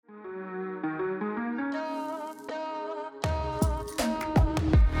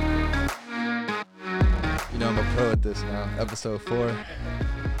pro at this now. Episode 4.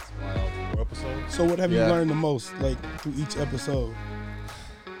 It's wild. 4 episodes? So what have you Yeah. learned the most, like, through each episode?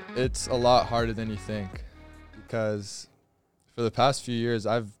 It's a lot harder than you think because for the past few years,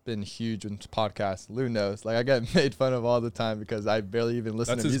 I've been huge into podcasts. Lou knows. Like, I get made fun of all the time because I barely even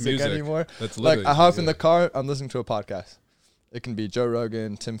listen That's to his music music. anymore. That's Like, literally I hop in music. the car, I'm listening to a podcast. It can be Joe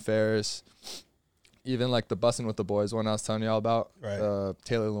Rogan, Tim Ferriss, even like the Bussin' with the Boys one I was telling you all about. Right.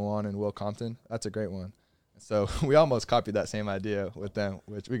 Taylor Lewan and Will Compton. That's a great one. So we almost copied that same idea with them,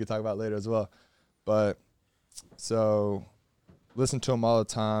 which we could talk about later as well. But so listen to them all the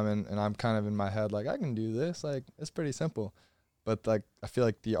time, and I'm kind of in my head like, I can do this. Like, it's pretty simple. But like, I feel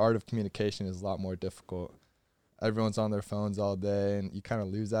like the art of communication is a lot more difficult. Everyone's on their phones all day, and you kind of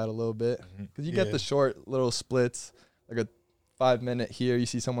lose that a little bit because you get Yeah. the short little splits, like a 5-minute here, you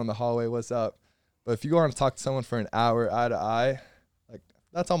see someone in the hallway, what's up? But if you go on and talk to someone for an hour eye to eye, like,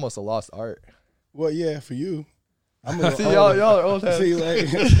 that's almost a lost art. Well, yeah, for you. I'm a little See, older. y'all are old heads. See,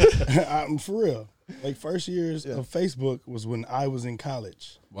 like, I'm for real. Like, first years Yeah. of Facebook was when I was in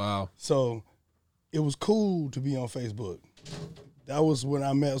college. Wow. So it was cool to be on Facebook. That was when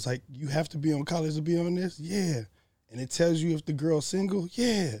I met. I was like, you have to be on college to be on this? Yeah. And it tells you if the girl's single?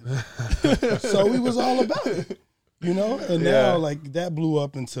 Yeah. So we was all about it, you know? And Yeah. now, like, that blew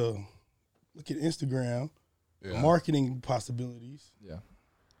up into, look at Instagram, Yeah. marketing possibilities, Yeah.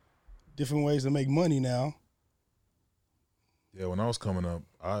 different ways to make money now. Yeah, when I was coming up,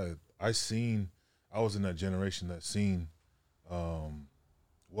 I was in that generation that seen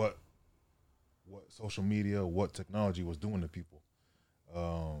what social media, what technology was doing to people.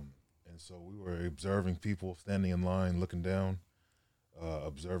 And so we were observing people standing in line, looking down,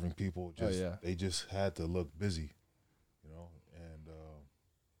 observing people. They just had to look busy, you know. And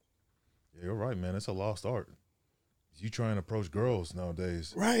yeah, you're right, man. It's a lost art. You try and approach girls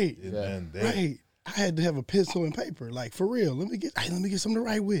nowadays, Right. and they, Right. I had to have a pencil and paper. Like, for real. Let me get something to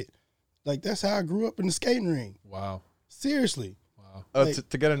write with. Like, that's how I grew up in the skating ring. Wow. Seriously. Wow. Oh, Like-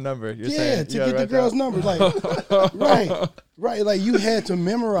 to get a number. You're Yeah, saying to you gotta get the write girl's down. number. Like, right. Like, you had to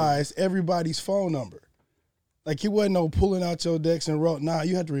memorize everybody's phone number. Like, it wasn't no pulling out your decks and wrote. Nah,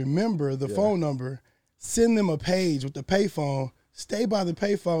 you had to remember the phone number, send them a page with the payphone, stay by the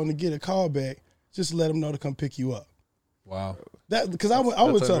payphone to get a call back, just let them know to come pick you up. Wow. That because I went to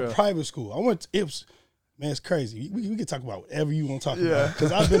unreal. a private school. Man, it's crazy. We can talk about whatever you want to talk Yeah. about.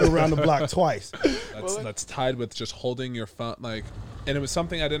 Because I've been around the block twice. That's tied with just holding your phone, like, and it was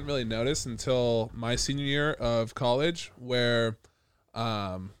something I didn't really notice until my senior year of college, where,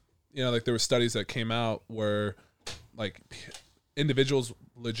 like there were studies that came out where, like, individuals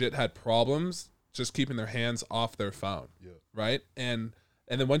legit had problems just keeping their hands off their phone, right? And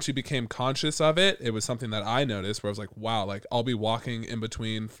then once you became conscious of it, it was something that I noticed where I was like, wow, like I'll be walking in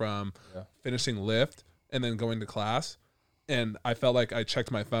between from finishing lift and then going to class. And I felt like I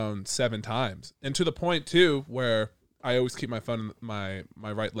checked my phone 7 times. And to the point, too, where I always keep my phone in my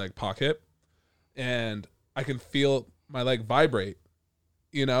right leg pocket. And I can feel my leg vibrate,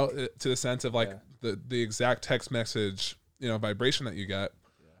 to the sense of, like, the exact text message, vibration that you get.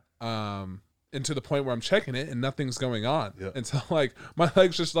 And to the point where I'm checking it and nothing's going on. Yeah. And so, like, my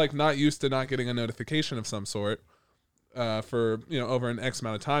leg's just, like, not used to not getting a notification of some sort for, over an X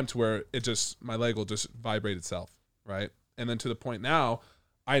amount of time, to where my leg will just vibrate itself, right? And then to the point now,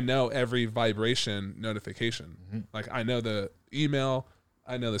 I know every vibration notification. Mm-hmm. Like, I know the email,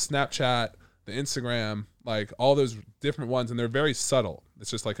 I know the Snapchat, the Instagram, like all those different ones, and they're very subtle. It's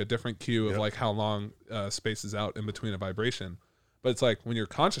just like a different cue of like how long space is out in between a vibration. But it's like when you're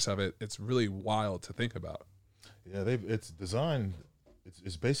conscious of it, it's really wild to think about. Yeah, it's designed.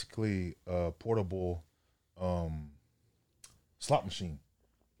 It's basically a portable slot machine.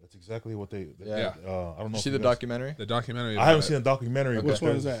 That's exactly what they. Yeah. I don't know. You if see you the guys- documentary? The documentary. I haven't seen a documentary. Okay. but Which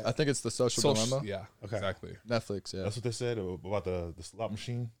one is there's- that? I think it's the Social Dilemma. Yeah, Okay. exactly. Netflix, yeah. That's what they said about the slot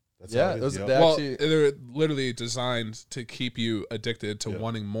machine. That's Yeah, how it is. those- Yep. they Well, actually- they're literally designed to keep you addicted to Yeah.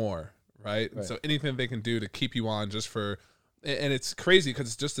 wanting more, right? Right. So anything they can do to keep you on just for, and it's crazy because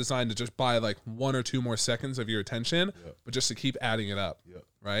it's just designed to just buy like 1 or 2 more seconds of your attention, but just to keep adding it up, Yep.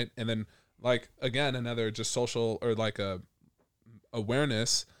 right? And then, like, again, another just social or like a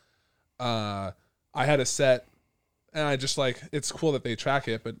awareness. I had a set, and I just, like, it's cool that they track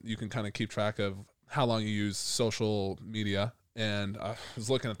it, but you can kind of keep track of how long you use social media. And I was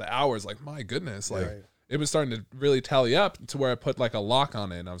looking at the hours, like, my goodness, like, Right. it was starting to really tally up to where I put like a lock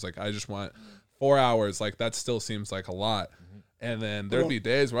on it. And I was like, I just want 4 hours. Like, that still seems like a lot. And then there'd be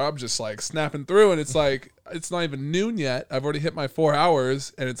days where I'm just like snapping through, and it's like, it's not even noon yet. I've already hit my 4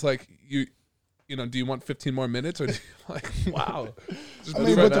 hours, and it's like, you do you want 15 more minutes, or do you wow? I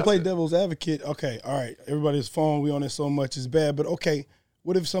mean, but to play devil's advocate, okay, all right, everybody's phone, we on it so much is bad, but okay,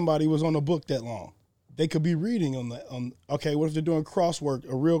 what if somebody was on a book that long? They could be reading okay, what if they're doing crossword,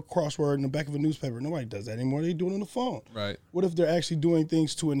 a real crossword in the back of a newspaper? Nobody does that anymore. They do it on the phone. Right. What if they're actually doing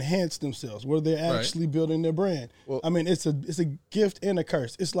things to enhance themselves? What if they're actually building their brand? Well, I mean, it's a gift and a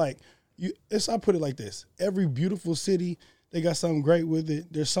curse. It's like, I put it like this. Every beautiful city, they got something great with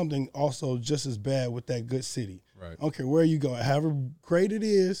it. There's something also just as bad with that good city. Right. I don't care where you go. However great it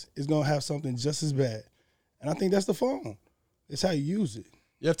is, it's going to have something just as bad. And I think that's the phone. It's how you use it.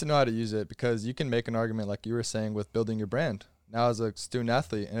 You have to know how to use it, because you can make an argument like you were saying with building your brand now as a student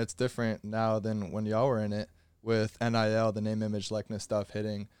athlete, and it's different now than when y'all were in it with NIL, the name, image, likeness stuff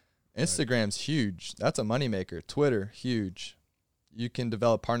hitting. Instagram's huge. That's a moneymaker. Twitter, huge. You can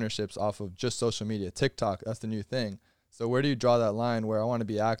develop partnerships off of just social media. TikTok, that's the new thing. So where do you draw that line where I want to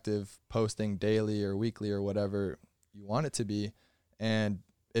be active, posting daily or weekly or whatever you want it to be, and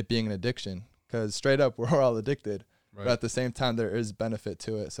it being an addiction? Because straight up, we're all addicted. Right. But at the same time, there is benefit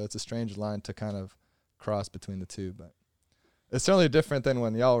to it. So it's a strange line to kind of cross between the two. But it's certainly different than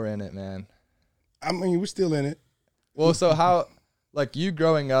when y'all were in it, man. I mean, we're still in it. Well, so how, like you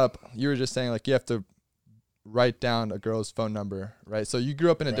growing up, you were just saying like you have to write down a girl's phone number, right? So you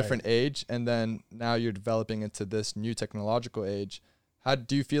grew up in a different age, and then now you're developing into this new technological age. How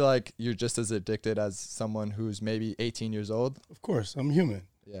do you feel like you're just as addicted as someone who's maybe 18 years old? Of course, I'm human.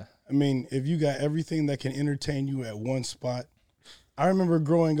 Yeah. I mean, if you got everything that can entertain you at one spot. I remember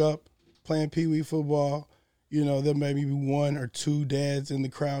growing up playing Pee-wee football. There may be one or two dads in the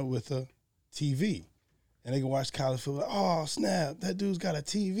crowd with a TV, and they can watch college football. Oh, snap, that dude's got a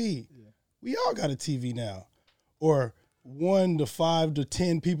TV. Yeah. We all got a TV now. Or 1 to 5 to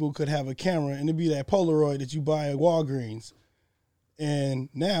 10 people could have a camera, and it'd be that Polaroid that you buy at Walgreens. And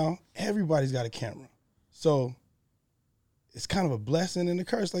now everybody's got a camera. So it's kind of a blessing and a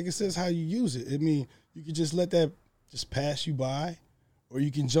curse. Like it says how you use it. I mean, you can just let that just pass you by, or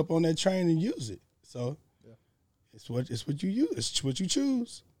you can jump on that train and use it. So it's what you use. It's what you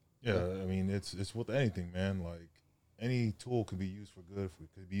choose. Yeah, I mean, it's with anything, man. Like any tool can be used for good,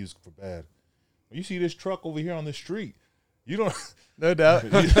 could be used for bad. When you see this truck over here on the street, you don't. No doubt.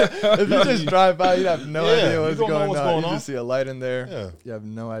 If you just drive by, you have no idea what's going on. You just see a light in there. Yeah. You have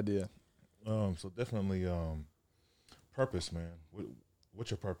no idea. So definitely, purpose, man.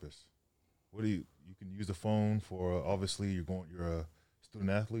 What's your purpose? What do you can use the phone for? Obviously, you're student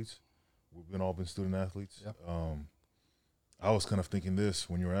athletes. We've all been student athletes. Yep. I was kind of thinking this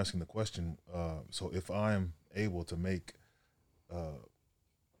when you were asking the question. So if I'm able to make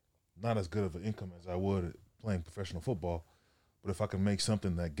not as good of an income as I would playing professional football, but if I can make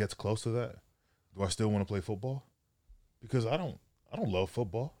something that gets close to that, do I still want to play football? Because I don't love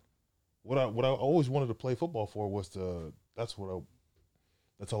football. What I always wanted to play football for was that's all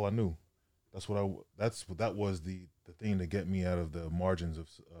I knew. That was the thing to get me out of the margins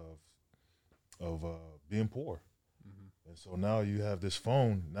of being poor. Mm-hmm. And so now you have this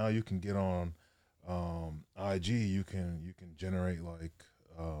phone. Now you can get on IG. You can generate like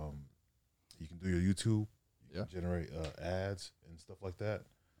you can do your YouTube. You can generate ads and stuff like that.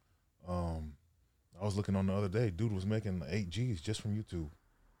 I was looking on the other day. Dude was making 8 G's just from YouTube.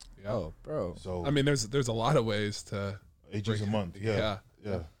 Yeah. Oh, bro. So I mean, there's a lot of ways to 8 G's a month. Yeah.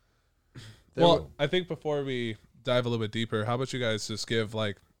 Well, I think before we dive a little bit deeper, how about you guys just give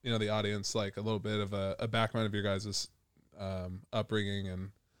the audience like a little bit of a background of your guys' upbringing and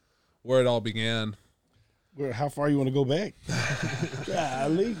where it all began. How far you want to go back?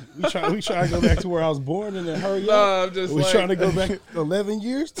 Golly, we try to go back to where I was born and then hurry up. I'm just trying to go back 11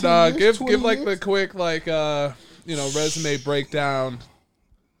 years. Give like the quick resume breakdown.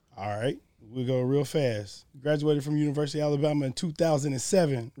 All right, we'll go real fast. Graduated from University of Alabama in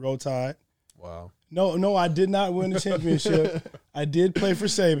 2007. Roll Tide. Wow. No, I did not win the championship. I did play for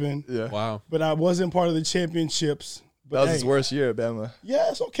Saban. Yeah. Wow. But I wasn't part of the championships. But that was his worst year at Bama. Yeah,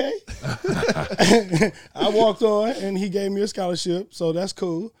 it's okay. I walked on, and he gave me a scholarship, so that's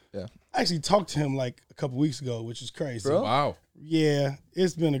cool. Yeah. I actually talked to him like a couple weeks ago, which is crazy. Bro? Wow. Yeah,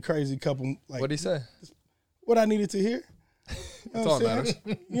 it's been a crazy couple. What'd he say? What I needed to hear. That's all that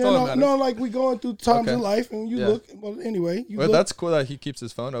matters. No, like we going through times in life, and you look. Well, anyway, that's cool that he keeps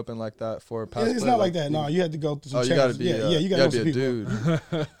his phone open like that for past. It's not like that. No, you had to go through some channels. You gotta be a dude. I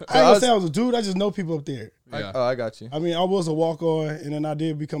ain't gonna say I was a dude. I just know people up there. Yeah. I got you. I mean, I was a walk-on, and then I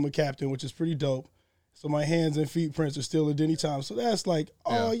did become a captain, which is pretty dope. So my hands and feet prints are still at Denny Thomas. So that's like,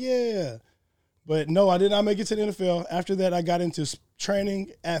 yeah. But no, I did not make it to the NFL. After that, I got into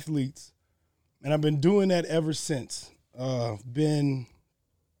training athletes, and I've been doing that ever since. Been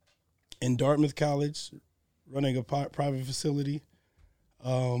in Dartmouth College, running a private facility.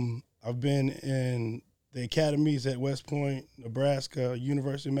 I've been in the academies at West Point, Nebraska,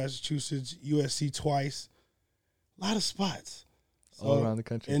 University of Massachusetts, USC twice. A lot of spots. All around the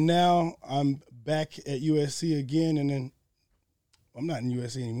country. And now I'm back at USC again, and then I'm not in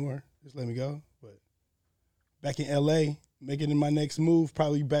USC anymore. Just let me go. But back in LA, making my next move,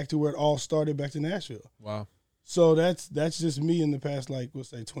 probably back to where it all started, back to Nashville. Wow. So that's just me in the past, like, we'll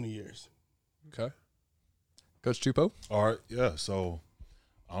say 20 years. Okay. Coach Chupo? All right, yeah. So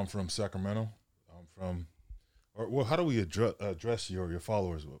I'm from Sacramento. How do we address your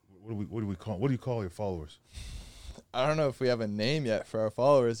followers? What do you call your followers? I don't know if we have a name yet for our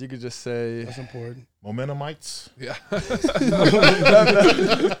followers. You could just say That's important. Momentumites? Yeah.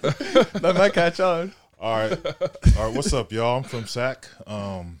 that might catch on. All right. What's up, y'all? I'm from Sac,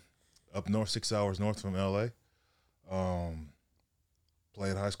 up north, 6 hours north from LA.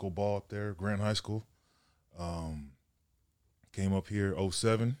 Played high school ball up there, Grant High School. Came up here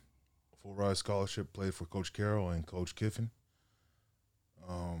 07, full ride scholarship, played for Coach Carroll and Coach Kiffin.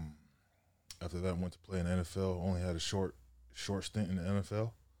 After that, went to play in the NFL. Only had a short stint in the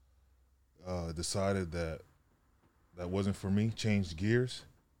NFL. Decided that wasn't for me. Changed gears.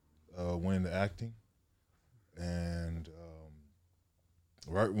 Went into acting, and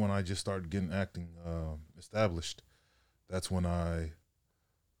right when I just started getting acting established, that's when I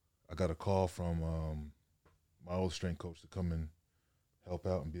got a call from my old strength coach to come and help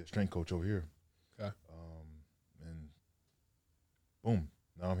out and be a strength coach over here. Okay. And boom,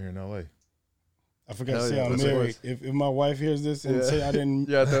 now I'm here in LA. I forgot to say I'm married. If my wife hears this and say I didn't,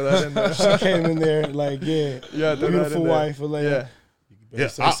 throw that in there. she came in there like, beautiful wife, like,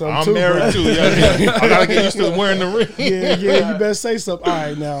 I'm married too. Yeah, I gotta get used to wearing the ring. You better say something. All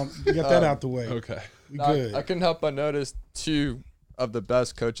right, now you got that out the way. Okay. We good. I couldn't help but notice two of the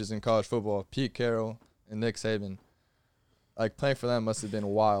best coaches in college football, Pete Carroll and Nick Saban. Like, playing for them must have been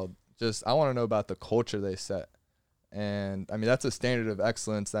wild. Just, I want to know about the culture they set. And, I mean, that's a standard of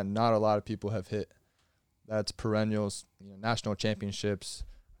excellence that not a lot of people have hit. That's perennials, national championships,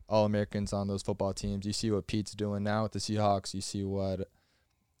 All-Americans on those football teams. You see what Pete's doing now with the Seahawks. You see what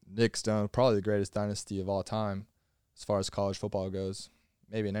Nick's done, probably the greatest dynasty of all time as far as college football goes.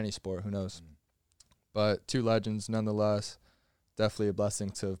 Maybe in any sport, who knows. But two legends nonetheless. Definitely a blessing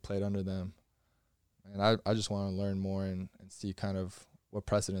to have played under them. And I just want to learn more and see kind of what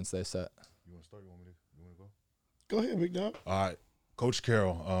precedents they set. You want to start? You want to go? Go ahead, big dog. All right. Coach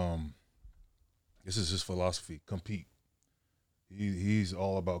Carroll, this is his philosophy, compete. He's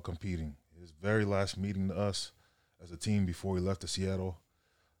all about competing. His very last meeting to us as a team before he left to Seattle,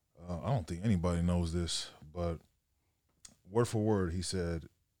 I don't think anybody knows this, but word for word, he said,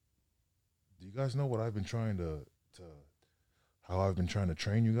 do you guys know what I've been trying how I've been trying to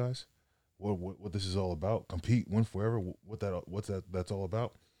train you guys? What this is all about? Compete, win forever. That's all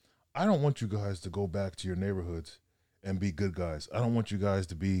about. I don't want you guys to go back to your neighborhoods and be good guys. I don't want you guys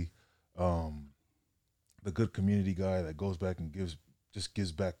to be the good community guy that goes back and gives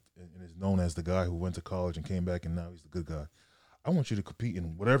back and is known as the guy who went to college and came back and now he's the good guy. I want you to compete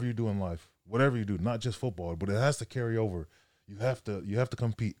in whatever you do in life, whatever you do, not just football, but it has to carry over. You have to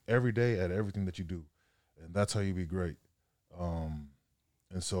compete every day at everything that you do, and that's how you be great.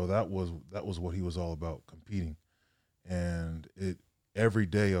 And so that was what he was all about, competing, and every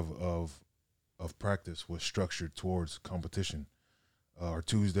day of practice was structured towards competition. Our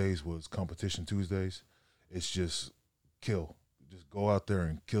Tuesdays was competition Tuesdays. It's just kill, just go out there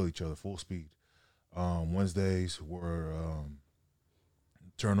and kill each other full speed. Wednesdays were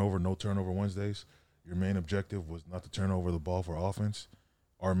no turnover Wednesdays. Your main objective was not to turn over the ball for offense.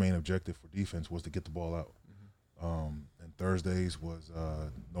 Our main objective for defense was to get the ball out. And Thursdays was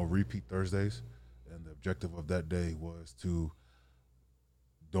no repeat Thursdays, and the objective of that day was to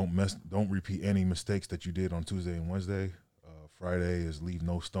don't repeat any mistakes that you did on Tuesday and Wednesday. Friday is leave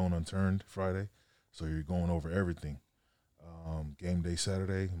no stone unturned Friday, so you're going over everything. Game day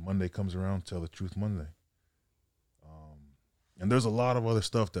Saturday, Monday comes around, tell the truth Monday. And there's a lot of other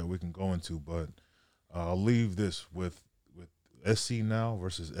stuff that we can go into, but I'll leave this with SC now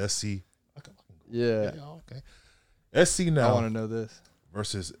versus SC. Yeah. Okay. SC now. I want to know this.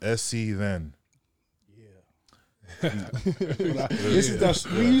 Versus SC then. Yeah. We used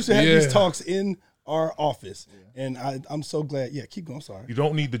to have these talks in our office, and I'm so glad. Yeah, keep going. Sorry. You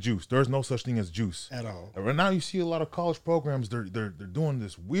don't need the juice. There's no such thing as juice at all. Right now, you see a lot of college programs. They're doing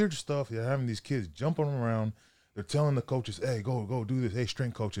this weird stuff. They're having these kids jumping around. They're telling the coaches, "Hey, go do this. Hey,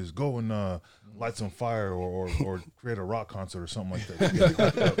 strength coaches, go and light some fire or create a rock concert or something like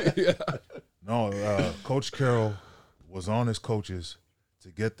that." No, Coach Carroll was on his coaches to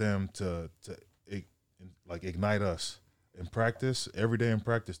get them to like ignite us in practice. Every day in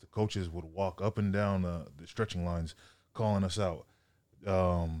practice, the coaches would walk up and down the stretching lines, calling us out.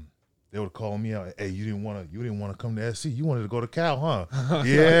 They would call me out. Hey, you didn't want to come to SC. You wanted to go to Cal, huh?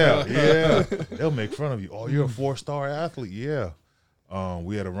 Yeah. They'll make fun of you. Oh, you're a 4-star athlete. Yeah.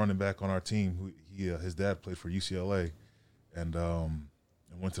 We had a running back on our team who his dad played for UCLA, and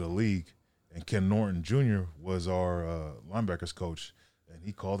went to the league. And Ken Norton Jr. was our linebackers coach, and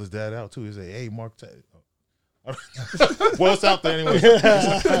he called his dad out too. He said, "Hey, Mark." Well, it's out there anyway.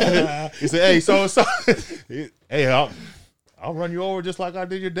 He said, "Hey, so hey, I'll run you over just like I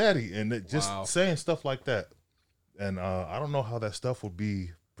did your daddy," and just saying stuff like that. And I don't know how that stuff would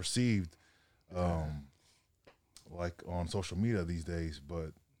be perceived, like on social media these days.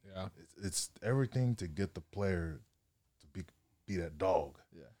 But yeah, it's everything to get the player to be that dog.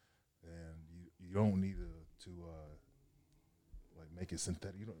 Yeah, and you don't need to like make it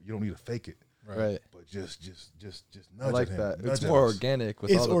synthetic. You don't need to fake it. Right. But just nudge I like him. that. Nudge It's more us. organic with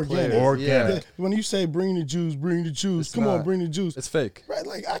It's all the organic. players. Organic. Yeah. When you say bring the juice, It's come on, not. bring the juice. It's fake. Right,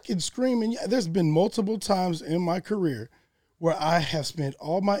 like I can scream, and there's been multiple times in my career where I have spent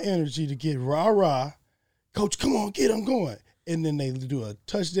all my energy to get rah-rah, coach, come on, get him going. And then they do a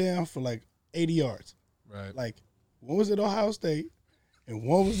touchdown for like 80 yards. Right. Like, one was at Ohio State, and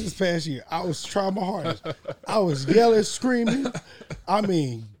one was this past year. I was trying my hardest. I was yelling, screaming. I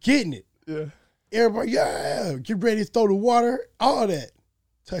mean, getting it. Yeah. Everybody, yeah, get ready to throw the water, all that.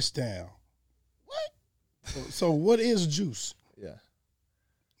 Touchdown. What? So what is juice? Yeah.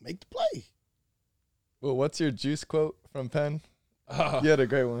 Make the play. Well, what's your juice quote from Penn? Oh. You had a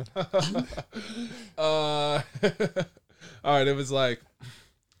great one. All right, it was like,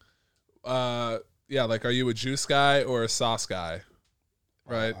 yeah, like, are you a juice guy or a sauce guy?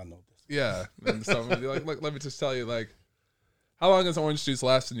 Right? I know this. Yeah. And so, like, look, let me just tell you, like, how long does orange juice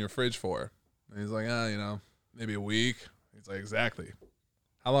last in your fridge for? And he's like, maybe a week. He's like, exactly.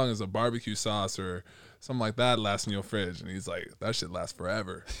 How long does a barbecue sauce or something like that last in your fridge? And he's like, that shit lasts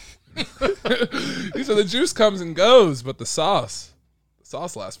forever. He said the juice comes and goes, but the sauce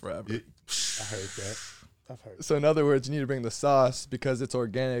lasts forever. I heard that. I've heard. So in other words, you need to bring the sauce because it's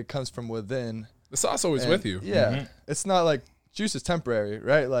organic, it comes from within. The sauce always And, with you. Yeah. It's not like juice is temporary,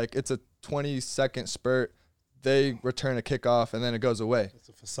 right? Like it's a 20-second spurt. They return a kickoff and then it goes away. It's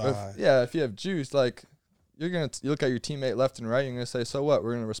a facade. If you have juice, like you look at your teammate left and right, you're gonna say, "So what?"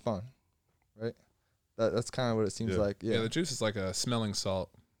 We're gonna respond, right? That's kind of what it seems like. Yeah, Yeah. the juice is like a smelling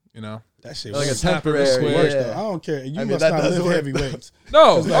salt, you know? That shit Like a works. temporary. Snap it Works, Yeah. though. I don't care. You I mean, must that not does lift work. heavy weights.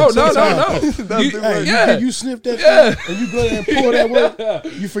 No, Like, sometimes- Yeah. You sniff that Yeah. thing and you go there and pull that work,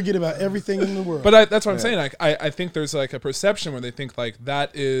 you forget about everything in the world. But that's what I'm saying. Like, I think there's like a perception where they think like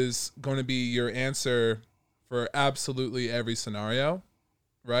that is going to be your answer for absolutely every scenario,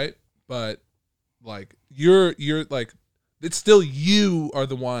 right? But like you're like, it's still you are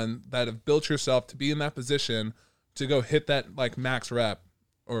the one that have built yourself to be in that position to go hit that like max rep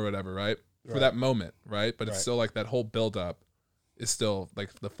or whatever, right? For that moment, right? But it's still like that whole build up is still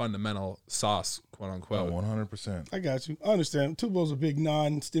like the fundamental sauce, quote unquote. 100%. I got you. I understand. Tubo's a big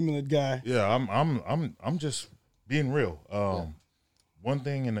non-stimulant guy. Yeah, I'm just being real. One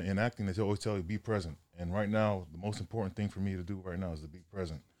thing in acting they always tell you, be present. And right now, the most important thing for me to do right now is to be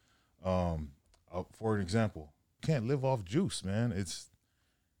present. For an example, you can't live off juice, man. It's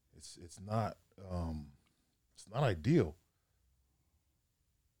not ideal.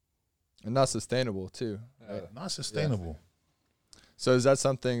 And not sustainable too. Right? Not sustainable. So is that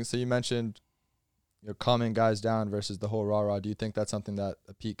something? So you mentioned, calming guys down versus the whole rah-rah. Do you think that's something that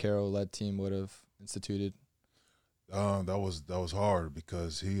a Pete Carroll led team would have instituted? That was hard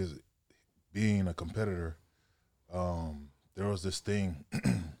because he is being a competitor. There was this thing.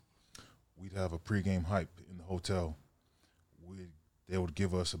 We'd have a pregame hype in the hotel. They would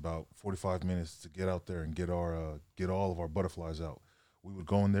give us about 45 minutes to get out there and get all of our butterflies out. We would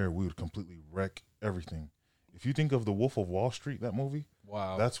go in there. We would completely wreck everything. If you think of The Wolf of Wall Street, that movie,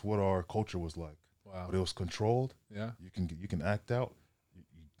 Wow. that's what our culture was like. Wow. But it was controlled. Yeah. You can act out.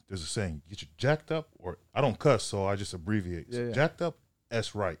 There's a saying: get you jacked up, or I don't cuss, so I just abbreviate. Yeah, yeah. Jacked up,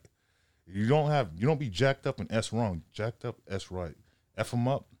 S right. You don't be jacked up and S wrong. Jacked up, S right. F them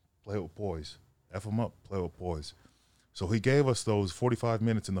up, play with poise. F them up, play with poise. So he gave us those 45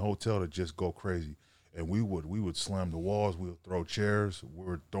 minutes in the hotel to just go crazy, and we would slam the walls. We would throw chairs. We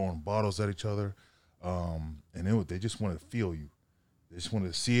were throwing bottles at each other, and they just wanted to feel you. They just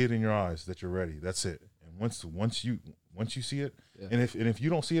wanted to see it in your eyes that you're ready. That's it. And once you see it, Yeah. and if you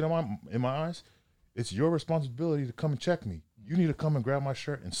don't see it in my eyes, it's your responsibility to come and check me. You need to come and grab my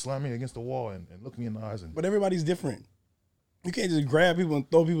shirt and slam me against the wall and look me in the eyes. But everybody's different. You can't just grab people and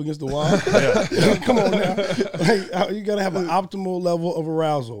throw people against the wall. Come on now. Like, you got to have an optimal level of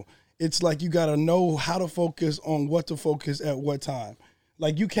arousal. It's like you got to know how to focus on what to focus at what time.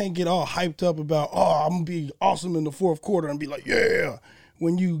 Like you can't get all hyped up about, I'm going to be awesome in the fourth quarter and be like, yeah,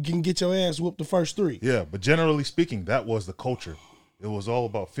 when you can get your ass whooped the first 3. Yeah, but generally speaking, that was the culture. It was all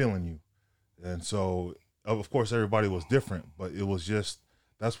about feeling you. And so, of course, everybody was different, but it was just,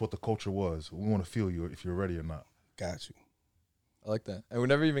 that's what the culture was. We want to feel you if you're ready or not. Got you. I like that. And we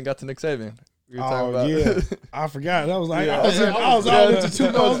never even got to Nick Saban. We were talking about yeah. I forgot. I was like, I was all into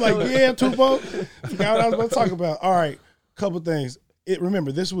Tupou. I was like, yeah, Tupou. Forgot what I was going to talk about. All right, couple things.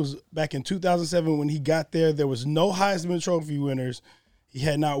 Remember, this was back in 2007 when he got there. There was no Heisman Trophy winners. He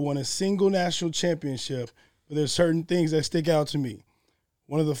had not won a single national championship. But there's certain things that stick out to me.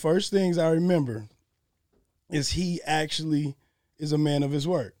 One of the first things I remember is he actually is a man of his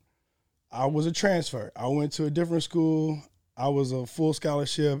word. I was a transfer. I went to a different school. I was a full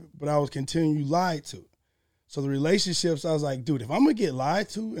scholarship, but I was continually lied to. So the relationships, I was like, dude, if I'm going to get lied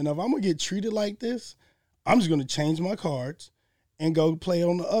to and if I'm going to get treated like this, I'm just going to change my cards and go play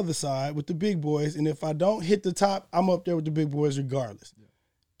on the other side with the big boys. And if I don't hit the top, I'm up there with the big boys regardless. Yeah.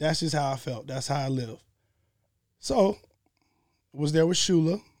 That's just how I felt. That's how I live. So I was there with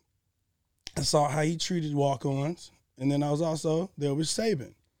Shula. I saw how he treated walk-ons. And then I was also there with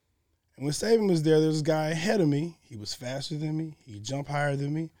Saban. And when Saban was there was a guy ahead of me. He was faster than me. He jumped higher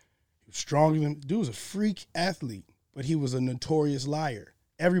than me. He was stronger than me. Dude was a freak athlete, but he was a notorious liar.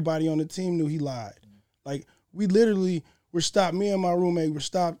 Everybody on the team knew he lied. Like, we literally were stopped. Me and my roommate were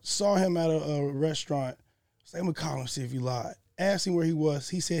stopped, saw him at a restaurant. Saban called him, see if he lied. Asked him where he was.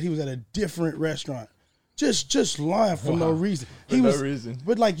 He said he was at a different restaurant. Just lying for no reason. No reason.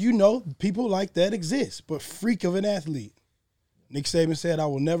 But, like, people like that exist, but freak of an athlete. Nick Saban said, I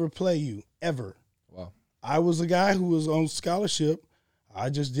will never play you, ever. Wow. I was a guy who was on scholarship. I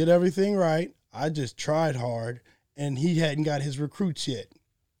just did everything right. I just tried hard, and he hadn't got his recruits yet.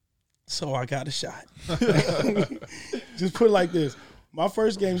 So I got a shot. Just put it like this. My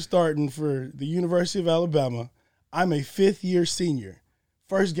first game starting for the University of Alabama, I'm a fifth-year senior.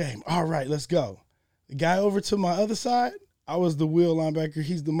 First game, all right, let's go. The guy over to my other side, I was the wheel linebacker.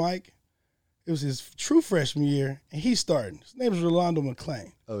 He's the Mike. It was his true freshman year, and he's starting. His name is Rolando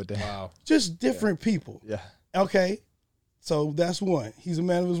McClain. Oh, damn. Wow. Just different people. Yeah. Okay, so that's one. He's a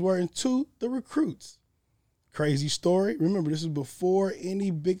man of his word. And 2, the recruits. Crazy story. Remember, this is before any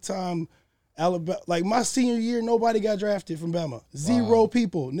big-time Alabama. Like, my senior year, nobody got drafted from Bama. 0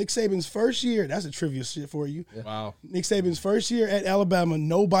 people. Nick Saban's first year, that's a trivia shit for you. Yeah. Wow. Nick Saban's first year at Alabama,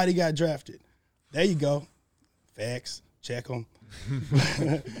 nobody got drafted. There you go. Facts. Check them.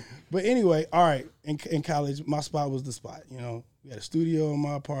 But anyway, all right, in college, my spot was the spot. We had a studio in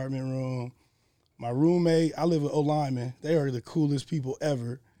my apartment room. My roommate, I live with O-linemen. They are the coolest people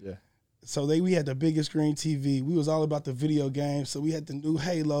ever. Yeah. So we had the biggest screen TV. We was all about the video games. So we had the new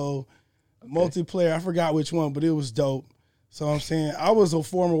Halo, multiplayer. I forgot which one, but it was dope. So I'm saying I was a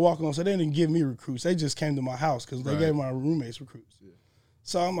former walk-on, so they didn't give me recruits. They just came to my house because they gave my roommates recruits. Yeah.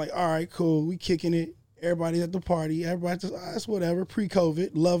 So I'm like, all right, cool. We kicking it. Everybody at the party. Everybody just, that's whatever.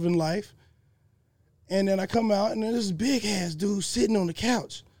 Pre-COVID, loving life. And then I come out, and there's this big-ass dude sitting on the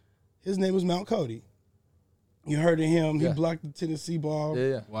couch. His name was Mount Cody. You heard of him. He blocked the Tennessee ball.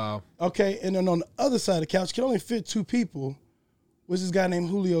 Yeah. Wow. Okay, and then on the other side of the couch, could only fit 2 people, was this guy named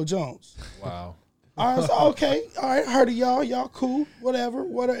Julio Jones. Wow. I was like, okay, all right, heard of y'all. Y'all cool, whatever.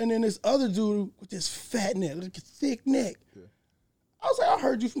 And then this other dude with this fat neck, like a thick neck. Yeah. I was like, I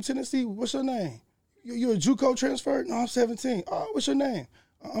heard you from Tennessee. What's your name? You're a JUCO transfer? No, I'm 17. Oh, what's your name?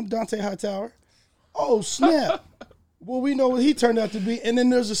 I'm Dante Hightower. Oh, snap. Well, we know what he turned out to be. And then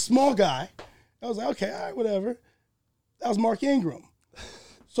there's a small guy. I was like, okay, all right, whatever. That was Mark Ingram.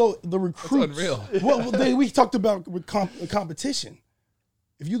 So the recruits. That's unreal. Well, we talked about competition.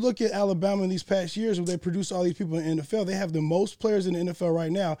 If you look at Alabama in these past years where they produce all these people in the NFL, they have the most players in the NFL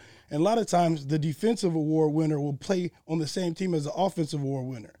right now. And a lot of times the defensive award winner will play on the same team as the offensive award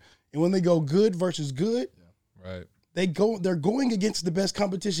winner. And when they go good versus good, right, they're going against the best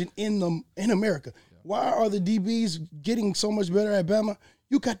competition in America. Yeah. Why are the DBs getting so much better at Bama?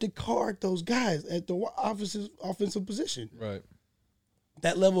 You got to guard those guys at the offensive position. Right.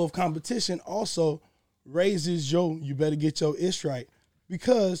 That level of competition also raises you better get your ish right,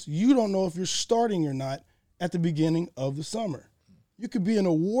 because you don't know if you're starting or not at the beginning of the summer. You could be an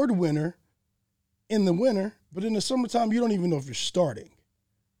award winner in the winter, but in the summertime, you don't even know if you're starting.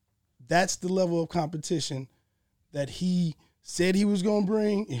 That's the level of competition that he said he was going to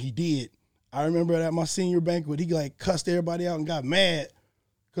bring, and he did. I remember at my senior banquet, he cussed everybody out and got mad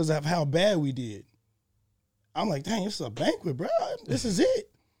because of how bad we did. I'm like, dang, this is a banquet, bro. This is it.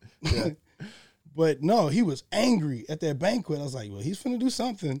 Yeah. But no, he was angry at that banquet. I was like, well, he's finna do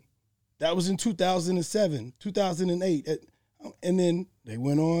something. That was in 2007, 2008. And then they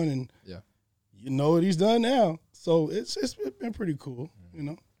went on, and you know what he's done now. So it's been pretty cool, you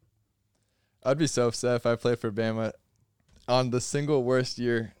know. I'd be so upset if I played for Bama on the single worst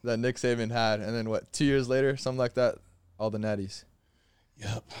year that Nick Saban had, and then 2 years later, something like that, all the natties.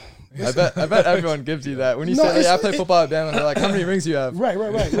 Yep. I bet everyone gives you that when you say, "Hey, I play football at Bama." They're like, "How many rings you have?" Right.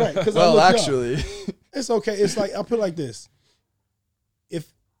 Well, actually, it's okay. It's like I put it like this: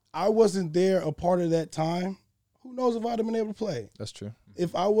 if I wasn't there, a part of that time, who knows if I'd have been able to play? That's true.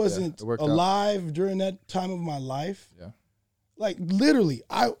 If I wasn't alive during that time of my life, like literally,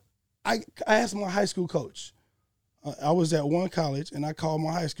 I asked my high school coach. I was at one college, and I called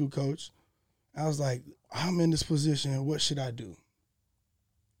my high school coach. I was like, "I'm in this position. What should I do?"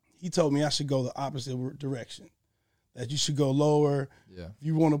 He told me I should go the opposite direction, that you should go lower. Yeah. If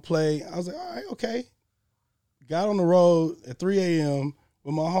you want to play. I was like, all right, okay. Got on the road at 3 a.m.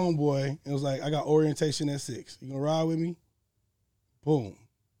 with my homeboy. It was like, I got orientation at 6. You going to ride with me? Boom.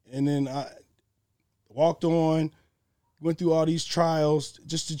 And then I walked on, went through all these trials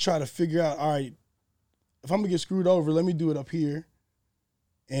just to try to figure out, all right, if I'm going to get screwed over, let me do it up here.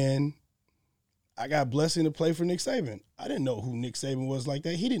 And I got blessing to play for Nick Saban. I didn't know who Nick Saban was like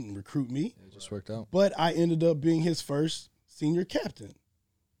that. He didn't recruit me. It just worked out. But I ended up being his first senior captain.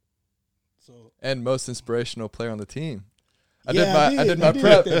 And most inspirational player on the team. I did did my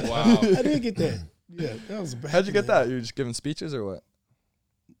prep. Wow. I did get that. Yeah, that was bad. How'd you get that? You were just giving speeches or what?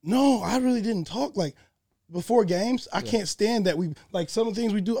 No, I really didn't talk. Like, before games, I can't stand that some of the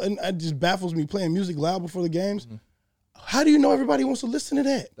things we do, and it just baffles me, playing music loud before the games. Mm-hmm. How do you know everybody wants to listen to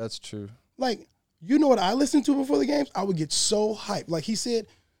that? That's true. Like, you know what I listened to before the games? I would get so hyped. Like he said,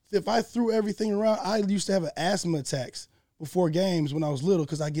 if I threw everything around, I used to have asthma attacks before games when I was little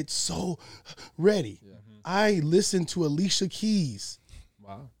because I get so ready. Yeah. Mm-hmm. I listened to Alicia Keys.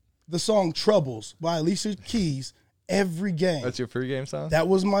 Wow. The song Troubles by Alicia Keys every game. That's your pregame song? That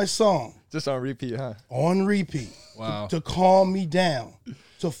was my song. Just on repeat, huh? On repeat. Wow. To calm me down,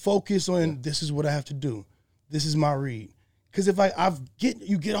 to focus on this is what I have to do. This is my read. Because if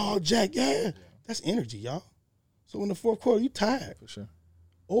you get all jacked, that's energy, y'all. So in the fourth quarter, you tired. For sure.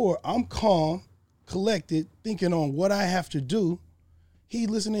 Or I'm calm, collected, thinking on what I have to do. He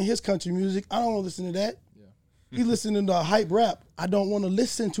listening to his country music. I don't want to listen to that. Yeah. He listening to hype rap. I don't want to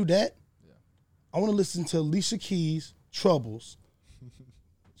listen to that. Yeah. I want to listen to Alicia Keys' Troubles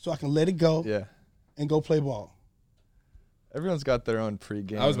so I can let it go and go play ball. Everyone's got their own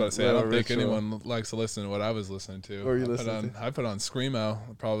pregame. I was about to say, I don't think anyone likes to listen to what I was listening to. Or you listen to? I put on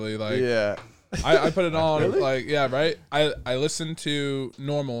Screamo, probably like. Yeah. I put it on really? like, yeah, right? I listen to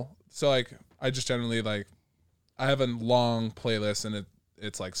normal. So like, I just generally like, I have a long playlist and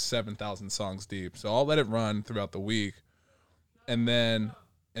it's like 7,000 songs deep. So I'll let it run throughout the week. And then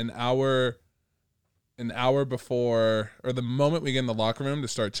an hour before, or the moment we get in the locker room to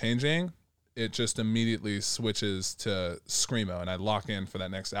start changing, it just immediately switches to Screamo, and I lock in for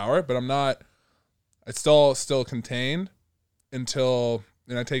that next hour. But it's still contained until,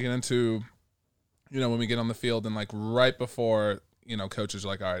 and I take it into, when we get on the field and like right before, coaches are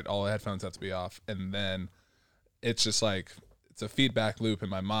like, all right, all the headphones have to be off. And then it's just like, it's a feedback loop in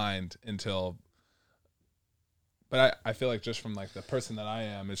my mind until, but I feel like just from like the person that I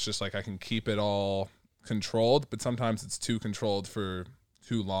am, it's just like I can keep it all controlled, but sometimes it's too controlled for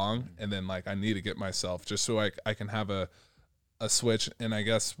too long, and then like I need to get myself just so I can have a switch, and I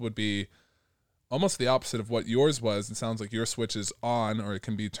guess would be almost the opposite of what yours was. It sounds like your switch is on, or it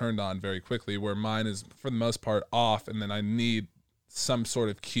can be turned on very quickly, where mine is for the most part off, and then I need some sort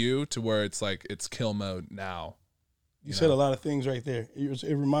of cue to where it's like it's kill mode now. You said a lot of things right there.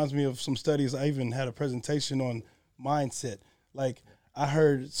 It reminds me of some studies. I even had a presentation on mindset. Like I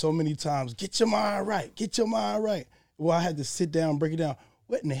heard so many times, get your mind right, get your mind right. Well, I had to sit down and break it down.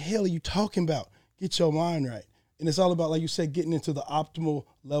 What in the hell are you talking about? Get your mind right. And it's all about, like you said, getting into the optimal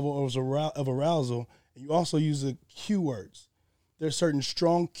level of arousal. And you also use the cue words. There's certain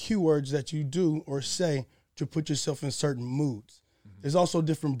strong cue words that you do or say to put yourself in certain moods. Mm-hmm. There's also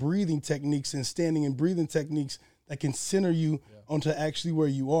different breathing techniques and standing and breathing techniques that can center you onto actually where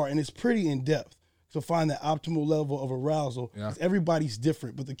you are. And it's pretty in-depth to find that optimal level of arousal. Yeah. Everybody's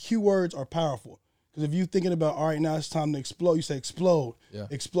different, but the cue words are powerful. Because if you're thinking about, all right, now it's time to explode, you say explode,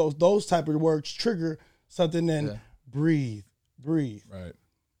 explode. Those type of words trigger something, then breathe. Right.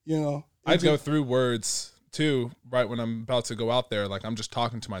 I'd go through words, too, right when I'm about to go out there. Like, I'm just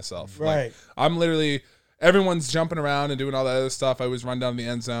talking to myself. Right. Like, I'm literally, everyone's jumping around and doing all that other stuff. I always run down the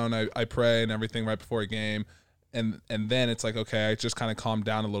end zone. I pray and everything right before a game. and then it's like, okay, I just kind of calm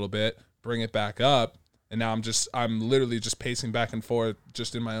down a little bit, bring it back up, and now I'm literally just pacing back and forth,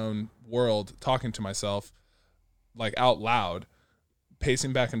 just in my own world, talking to myself, like out loud,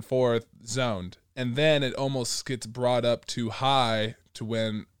 pacing back and forth, zoned, and then it almost gets brought up too high to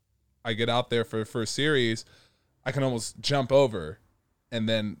when I get out there for the first series, I can almost jump over, and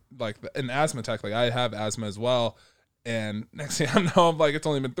then like an asthma attack, like I have asthma as well. And next thing I know, I'm like, it's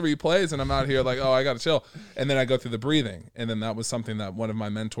only been 3 plays, and I'm out here like, oh, I got to chill. And then I go through the breathing. And then that was something that one of my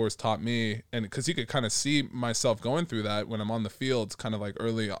mentors taught me. And because you could kind of see myself going through that when I'm on the field, kind of like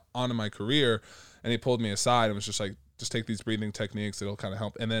early on in my career. And he pulled me aside and was just like, just take these breathing techniques. It'll kind of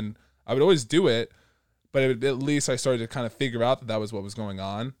help. And then I would always do it. But at least I started to kind of figure out that was what was going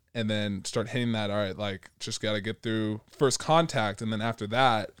on. And then start hitting that, all right, like, just got to get through first contact. And then after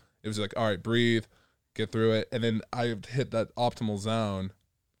that, it was like, all right, breathe. Get through it, and then I hit that optimal zone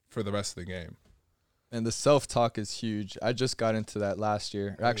for the rest of the game. And the self-talk is huge. I just got into that last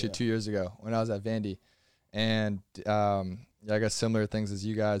year, or actually 2 years ago when I was at Vandy. And I guess similar things as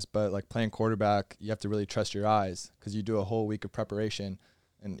you guys, but like playing quarterback, you have to really trust your eyes because you do a whole week of preparation.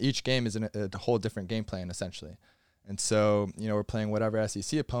 And each game is a whole different game plan, essentially. And so, we're playing whatever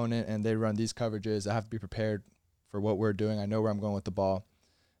SEC opponent, and they run these coverages. I have to be prepared for what we're doing. I know where I'm going with the ball.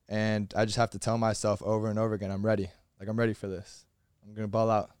 And I just have to tell myself over and over again, I'm ready. Like, I'm ready for this. I'm going to ball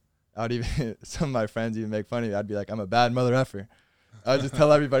out. I would even, some of my friends even make fun of me. I'd be like, I'm a bad mother effer. I would just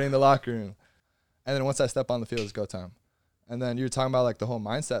tell everybody in the locker room. And then once I step on the field, it's go time. And then you were talking about, like, the whole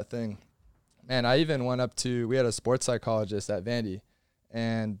mindset thing. Man, I even went up to, we had a sports psychologist at Vandy.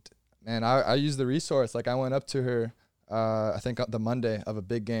 And, man, I used the resource. Like, I went up to her, I think the Monday of a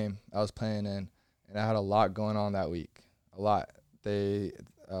big game I was playing in. And I had a lot going on that week. A lot.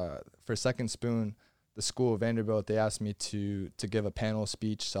 For Second Spoon, the school of Vanderbilt, they asked me to give a panel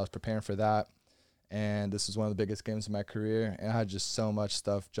speech, so I was preparing for that. And this was one of the biggest games of my career, and I had just so much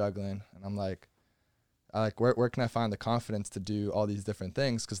stuff juggling. And I'm like, where can I find the confidence to do all these different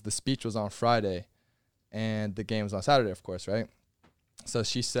things? Because the speech was on Friday, and the game was on Saturday, of course, right? So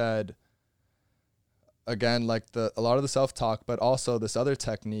she said, again, like a lot of the self-talk, but also this other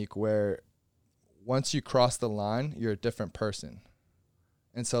technique where once you cross the line, you're a different person.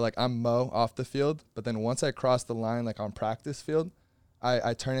 And so, like, I'm Mo off the field, but then once I cross the line, like, on practice field,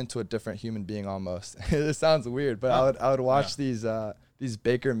 I turn into a different human being almost. It sounds weird, but I would watch these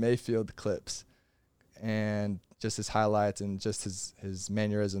Baker Mayfield clips and just his highlights and just his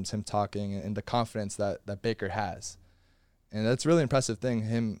mannerisms, him talking, and the confidence that Baker has. And that's a really impressive thing,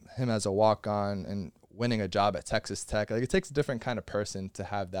 him as a walk-on and winning a job at Texas Tech. Like, it takes a different kind of person to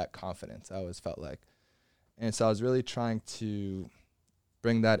have that confidence, I always felt like. And so I was really trying to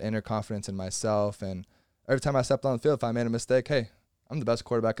bring that inner confidence in myself. And every time I stepped on the field, if I made a mistake, hey, I'm the best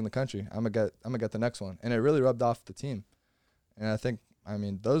quarterback in the country. I'm gonna get the next one. And it really rubbed off the team. And I think,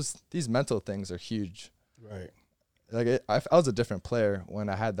 these mental things are huge. Right. Like, I was a different player when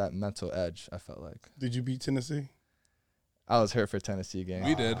I had that mental edge, I felt like. Did you beat Tennessee? I was hurt for Tennessee game.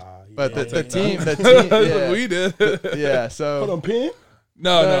 We did. But the team, yeah. We did. Yeah, so. Hold on, Penn?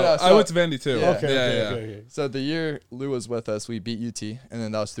 No. So I went to Vandy too. Yeah. Okay. So the year Lou was with us, we beat UT, and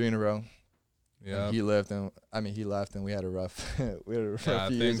then that was 3 in a row. Yeah. And he left, and we had a rough, few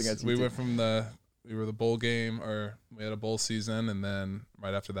years against UT. We were the bowl game, or we had a bowl season, and then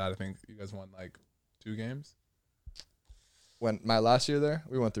right after that, I think you guys won like 2 games. When my last year there,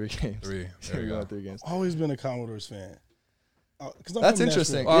 we won 3 games. 3. We won 3 games. Always been a Commodores fan. That's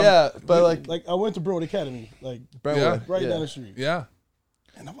interesting. Yeah, but like I went to Brentwood Academy, like Brentwood, right down the street. Yeah.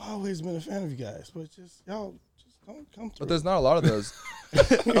 And I've always been a fan of you guys, but y'all don't come through. But there's not a lot of those.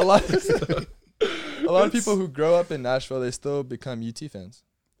 a lot of people who grow up in Nashville, they still become UT fans.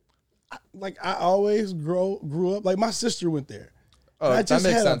 I always grew up. Like, my sister went there. Oh, I just that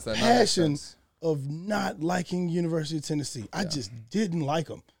makes had sense. a passion of not liking University of Tennessee. I just didn't like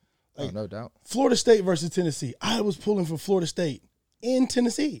them. Like, no doubt. Florida State versus Tennessee. I was pulling for Florida State in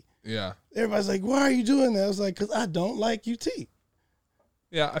Tennessee. Yeah. Everybody's like, "Why are you doing that?" I was like, "Because I don't like UT."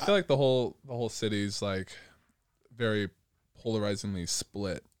 Yeah, I feel like the whole city's like very polarizingly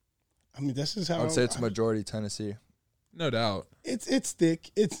split. I mean, that's just how I would say it's majority Tennessee. No doubt. It's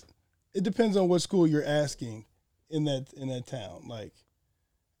thick. It depends on what school you're asking in that town. Like,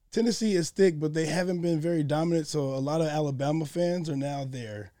 Tennessee is thick, but they haven't been very dominant. So a lot of Alabama fans are now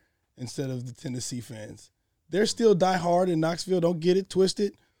there instead of the Tennessee fans. They're still die hard in Knoxville. Don't get it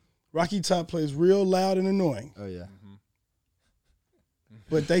twisted. Rocky Top plays real loud and annoying. Oh yeah.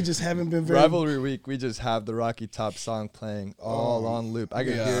 But they just haven't been very. Rivalry week, we just have the Rocky Top song playing all on loop. I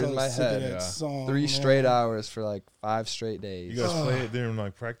can hear it in my head. Song, 3 straight hours for like 5 straight days. You guys play it during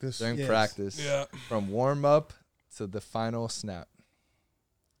like practice? During practice. Yeah. From warm up to the final snap.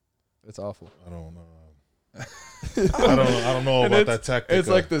 It's awful. I don't know about that tactic. It's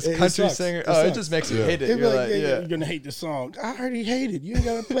like this country sucks. singer. It Just makes you hate it. It'd be You're like, like, you're gonna hate the song. I already hate it. You ain't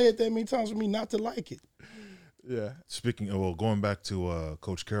gotta play it that many times for me not to like it. Yeah. Speaking of, going back to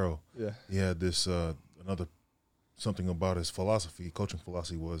Coach Carroll, Yeah. he had this another something about his philosophy. Coaching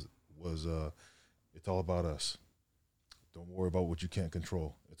philosophy was it's all about us. Don't worry about what you can't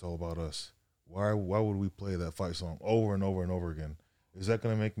control. It's all about us. Why would we play that fight song over and over and over again? Is that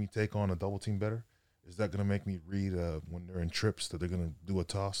going to make me take on a double team better? Is that going to make me read when they're in trips that they're going to do a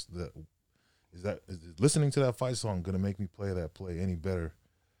toss? Is listening to that fight song going to make me play that play any better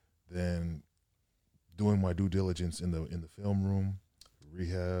than doing my due diligence in the film room,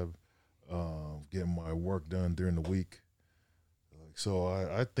 rehab, getting my work done during the week? So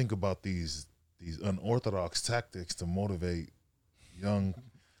I think about these unorthodox tactics to motivate young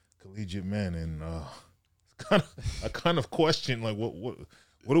collegiate men, and I kind of question, like,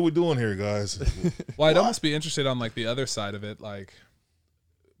 what are we doing here, guys? Well, I'd almost be interested on like the other side of it, like,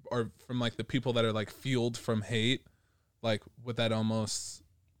 or from like the people that are like fueled from hate, like would that almost,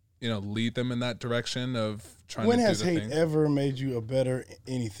 lead them in that direction of trying When to do has the hate thing? ever made you a better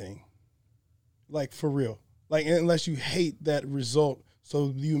anything? Like, for real. Like, unless you hate that result,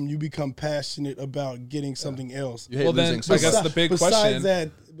 so you become passionate about getting something else. You hate Well, then losing I guess the big question.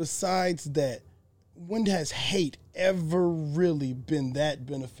 Besides that, when has hate ever really been that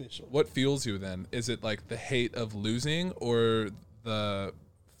beneficial? What fuels you then? Is it like the hate of losing or the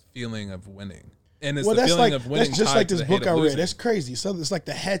feeling of winning? And is the feeling of winning that's just tied like to this the hate book of I read. losing? That's crazy. So it's like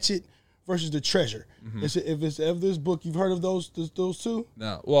the hatchet versus the treasure. If it's ever this book, you've heard of those two?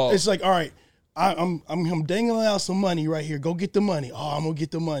 No. Well, It's like, all right, I'm dangling out some money right here. Go get the money. Oh, I'm gonna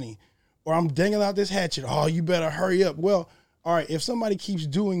get the money. Or I'm dangling out this hatchet. Oh, you better hurry up. Well, all right, if somebody keeps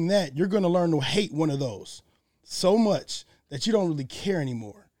doing that, you're gonna learn to hate one of those so much that you don't really care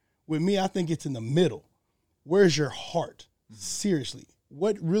anymore. With me, I think it's in the middle. Where's your heart? Seriously,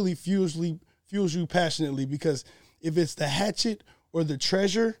 what really fuels you passionately? Because if it's the hatchet or the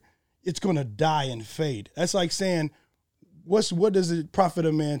treasure, it's gonna die and fade. That's like saying, what does it profit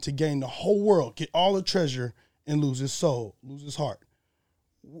a man to gain the whole world, get all the treasure, and lose his soul, lose his heart?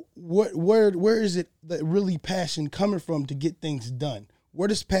 Where is it that really passion coming from to get things done? Where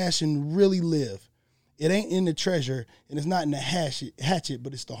does passion really live? It ain't in the treasure, and it's not in the hatchet,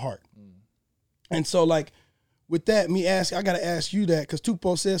 but it's the heart. And so, like, with that, I got to ask you that, because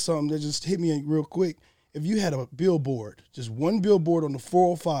Tupo said something that just hit me real quick. If you had a billboard, just one billboard on the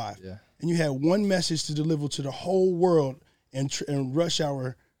 405, and you had one message to deliver to the whole world in rush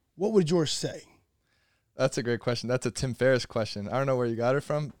hour, what would yours say? That's a great question. That's a Tim Ferriss question. I don't know where you got it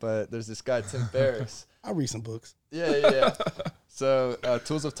from, but there's this guy, Tim Ferriss. I read some books. Yeah. So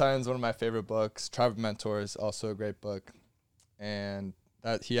Tools of Titan is one of my favorite books. Tribe of Mentors, also a great book. And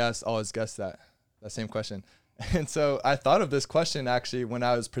that he asked all his guests that same question. And so I thought of this question actually when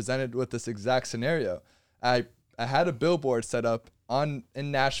I was presented with this exact scenario. I had a billboard set up in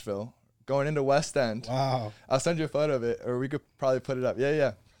Nashville going into West End. Wow. I'll send you a photo of it, or we could probably put it up.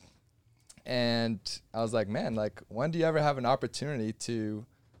 Yeah. And I was like, man, like, when do you ever have an opportunity to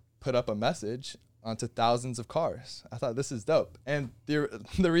put up a message onto thousands of cars? I thought, this is dope. And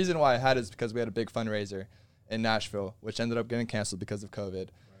the reason why I had it is because we had a big fundraiser in Nashville, which ended up getting canceled because of COVID.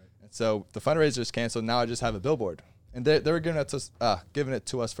 And so the fundraiser is canceled. Now I just have a billboard. And they were giving it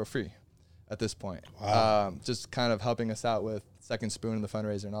to us for free at this point. Wow. Just kind of helping us out with Second Spoon and the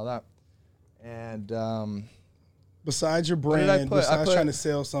fundraiser and all that. And besides your What did I brand, put? besides trying to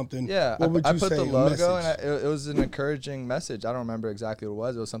sell something, yeah, what would you I put say? the a logo, message? and it was an encouraging message. I don't remember exactly what it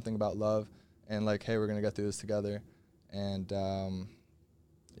was. It was something about love and like, hey, we're gonna get through this together. And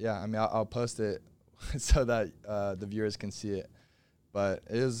yeah, I mean, I'll post it so that the viewers can see it. But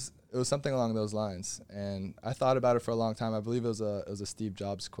it was something along those lines, and I thought about it for a long time. I believe it was a Steve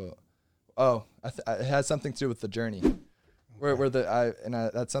Jobs quote. Oh, it had something to do with the journey.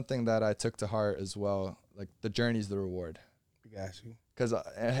 That's something that I took to heart as well. Like, the journey's the reward. I got you. Because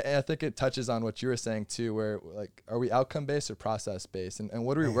I think it touches on what you were saying too, where, like, are we outcome based or process based, and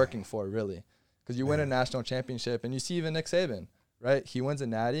what are we working for really? Because you win a national championship, and you see even Nick Saban, right? He wins a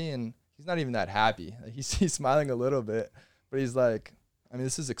natty, and he's not even that happy. Like, he's smiling a little bit, but he's like, I mean,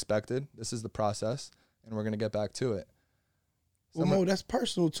 this is expected. This is the process, and we're gonna get back to it. Well, Mo, that's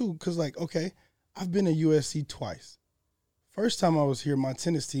personal too, because, like, okay, I've been at USC twice. First time I was here, my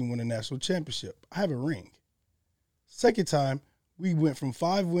tennis team won a national championship. I have a ring. Second time, we went from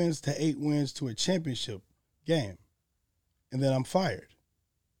 5 wins to 8 wins to a championship game. And then I'm fired.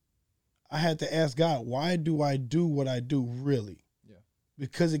 I had to ask God, why do I do what I do really? Yeah.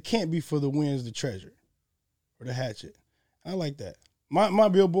 Because it can't be for the wins, the treasure. or the hatchet. I like that. My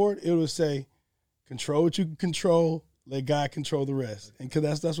billboard, it would say, control what you can control, let God control the rest. And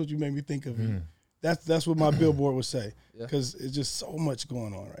because that's what you made me think of. That's what my billboard would say, because it's just so much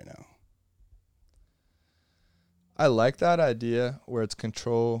going on right now. I like that idea where it's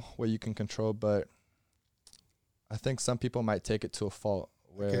control what you can control, but I think some people might take it to a fault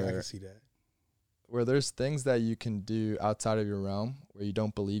where I can see that. Where there's things that you can do outside of your realm where you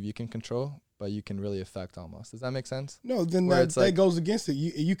don't believe you can control, but you can really affect almost. Does that make sense? No, then that goes against it.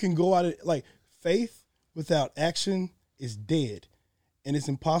 You can go out like faith without action is dead, and it's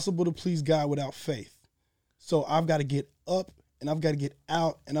impossible to please God without faith. So I've got to get up and I've got to get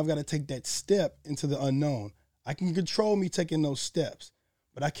out and I've got to take that step into the unknown. I can control me taking those steps,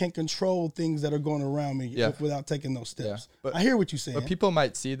 but I can't control things that are going around me without taking those steps. Yeah. But I hear what you're saying. But people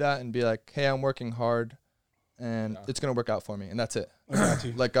might see that and be like, hey, I'm working hard and it's going to work out for me. And that's it.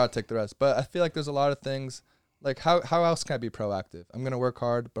 Let God take the rest. But I feel like there's a lot of things, like how else can I be proactive? I'm going to work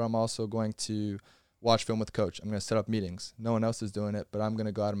hard, but I'm also going to watch film with coach. I'm going to set up meetings. No one else is doing it, but I'm going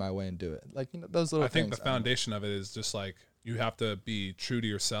to go out of my way and do it. Like, those little things. I think the foundation of it is just like you have to be true to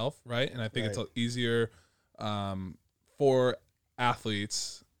yourself, right? And I think it's easier for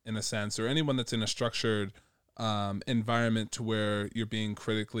athletes in a sense, or anyone that's in a structured environment to where you're being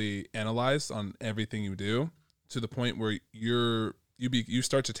critically analyzed on everything you do, to the point where you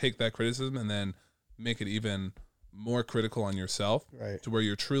start to take that criticism and then make it even more critical on yourself, right? To where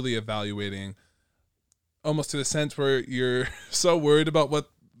you're truly evaluating, almost to the sense where you're so worried about what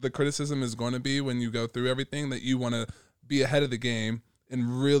the criticism is going to be when you go through everything that you want to be ahead of the game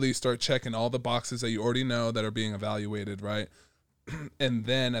and really start checking all the boxes that you already know that are being evaluated, right? And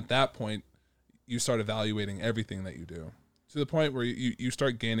then at that point, you start evaluating everything that you do, to the point where you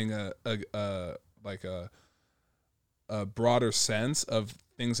start gaining a broader sense of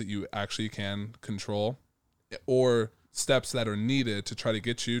things that you actually can control, or steps that are needed to try to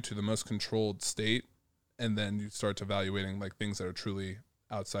get you to the most controlled state. And then you start evaluating like things that are truly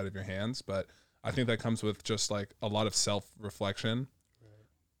outside of your hands. But I think that comes with just like a lot of self-reflection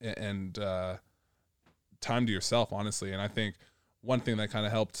and time to yourself, honestly. And I think one thing that kind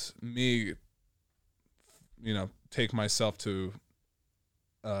of helped me, take myself to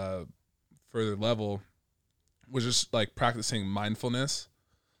a further level was just like practicing mindfulness.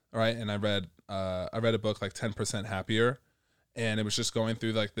 All right. And I read a book like 10% Happier, and it was just going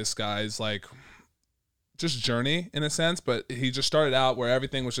through like this guy's like just journey in a sense, but he just started out where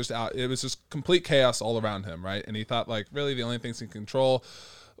everything was just out. It was just complete chaos all around him. Right. And he thought like really the only things he can control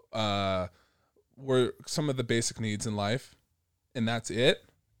were some of the basic needs in life, and that's it,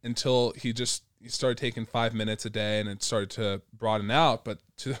 until he started taking 5 minutes a day, and it started to broaden out, but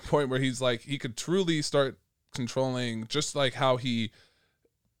to the point where he's like, he could truly start controlling just like how he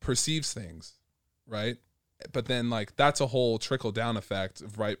perceives things. Right. But then like that's a whole trickle down effect,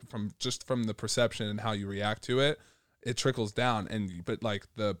 right? From the perception and how you react to it, it trickles down. But like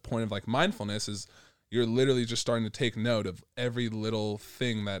the point of like mindfulness is you're literally just starting to take note of every little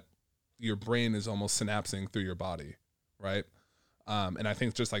thing that your brain is almost synapsing through your body. Right. And I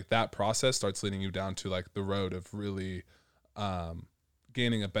think just like that process starts leading you down to like the road of really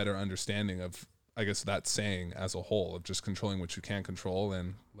gaining a better understanding of, I guess, that saying as a whole, of just controlling what you can control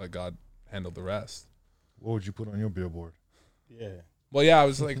and let God handle the rest. What would you put on your billboard? Yeah. Well, yeah, I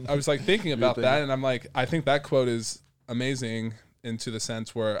was like thinking about that, and I'm like, I think that quote is amazing into the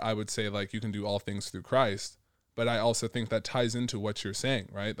sense where I would say like you can do all things through Christ, but I also think that ties into what you're saying,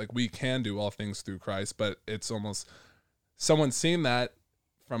 right? Like we can do all things through Christ, but it's almost someone seeing that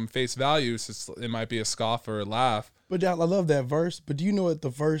from face value, so it might be a scoff or a laugh. But I love that verse. But do you know what the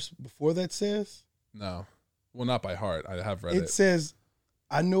verse before that says? No. Well, not by heart. I have read it. It says,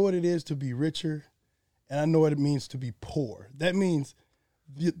 I know what it is to be richer, and I know what it means to be poor. That means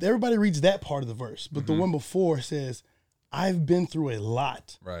everybody reads that part of the verse, but the one before says, I've been through a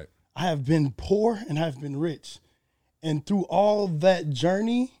lot. Right. I have been poor and I've been rich. And through all that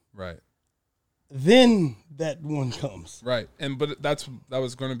journey, right, then that one comes. Right. But that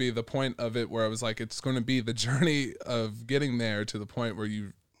was going to be the point of it, where I was like, it's going to be the journey of getting there to the point where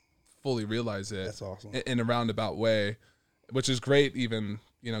you fully realize it. That's awesome. In a roundabout way, which is great, even,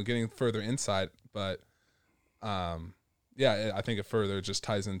 getting further insight. But, yeah, I think it further just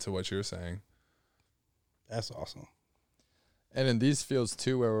ties into what you're saying. That's awesome. And in these fields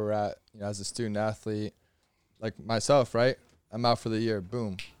too, where we're at, as a student athlete, like myself, right? I'm out for the year.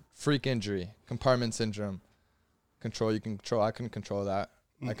 Boom. Freak injury, compartment syndrome. Control, you can control. I couldn't control that.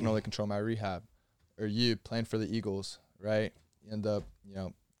 I can only control my rehab. Or you playing for the Eagles, right? You end up,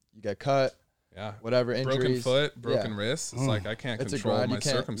 you get cut. Yeah. Whatever injuries. Broken foot, broken wrist. It's like I can't control my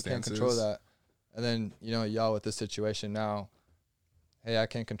circumstances. You can't control that. And then, y'all with this situation now, hey, I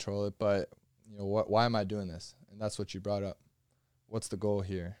can't control it, but, why am I doing this? And that's what you brought up. What's the goal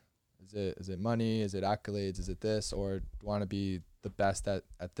here? Is it money? Is it accolades? Is it this? Or do you want to be the best at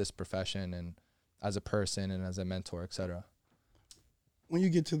this profession and as a person and as a mentor, et cetera? When you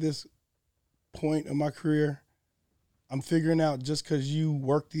get to this point of my career, I'm figuring out just because you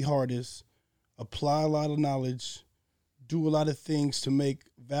work the hardest, apply a lot of knowledge, do a lot of things to make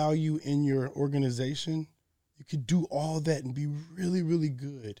value in your organization, you could do all that and be really, really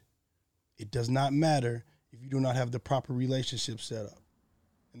good. It does not matter if you do not have the proper relationship set up.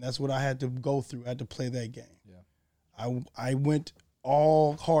 And that's what I had to go through. I had to play that game. Yeah. I went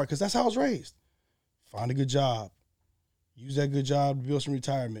all hard because that's how I was raised. Find a good job. Use that good job to build some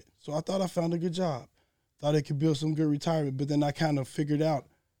retirement. So I thought I found a good job. Thought I could build some good retirement. But then I kind of figured out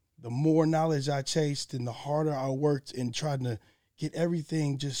the more knowledge I chased and the harder I worked in trying to get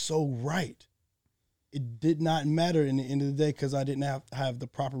everything just so right, it did not matter in the end of the day because I didn't have the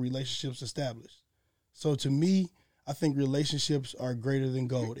proper relationships established. So to me, I think relationships are greater than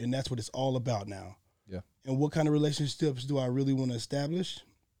gold, and that's what it's all about now. Yeah. And what kind of relationships do I really want to establish?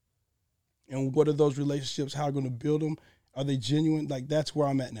 And what are those relationships? How am I going to build them? Are they genuine? Like, that's where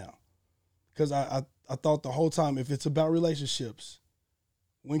I'm at now. Because I thought the whole time, if it's about relationships,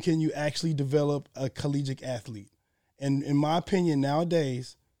 when can you actually develop a collegiate athlete? And in my opinion,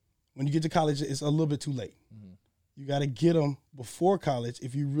 nowadays, when you get to college, it's a little bit too late. Mm-hmm. You got to get them before college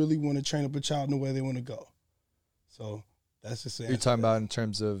if you really want to train up a child in the way they want to go. So that's just You're talking about in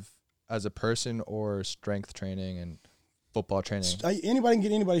terms of as a person or strength training and football training? Anybody can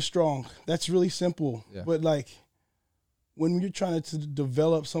get anybody strong. That's really simple. Yeah. But, like, when you're trying to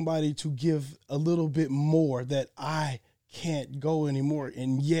develop somebody to give a little bit more that I can't go anymore,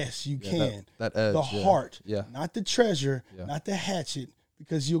 and yes, you can. That edge. The heart, yeah. Not the treasure, not the hatchet,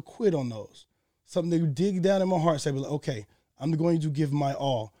 because you'll quit on those. Something that dig down in my heart, say, okay, I'm going to give my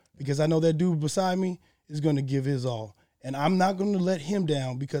all because I know that dude beside me is going to give his all. And I'm not going to let him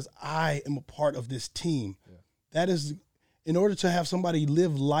down because I am a part of this team. Yeah. That is, in order to have somebody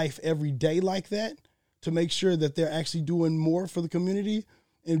live life every day like that, to make sure that they're actually doing more for the community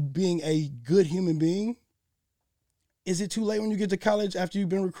and being a good human being, is it too late when you get to college after you've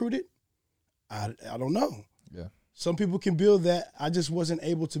been recruited? I don't know. Yeah. Some people can build that. I just wasn't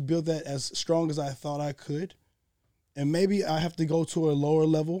able to build that as strong as I thought I could. And maybe I have to go to a lower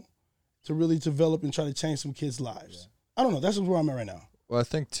level to really develop and try to change some kids' lives. Yeah. I don't know. That's where I'm at right now. Well, I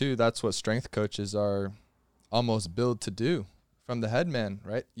think, too, that's what strength coaches are almost billed to do from the head man,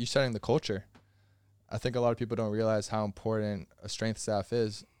 right? You setting the culture. I think a lot of people don't realize how important a strength staff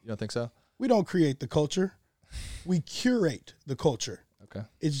is. You don't think so? We don't create the culture. We curate the culture. Okay.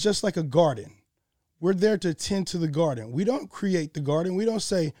 It's just like a garden. We're there to tend to the garden. We don't create the garden. We don't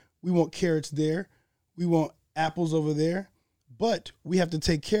say we want carrots there. We want apples over there. But we have to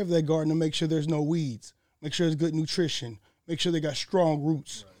take care of that garden to make sure there's no weeds, make sure there's good nutrition, make sure they got strong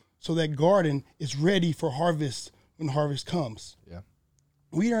roots. Right. So that garden is ready for harvest when harvest comes. Yeah.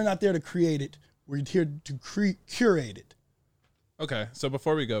 We are not there to create it. We're here to curate it. Okay, so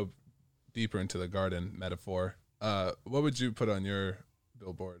before we go deeper into the garden metaphor, what would you put on your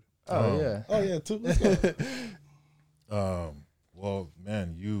billboard? Oh yeah, let's go. Well,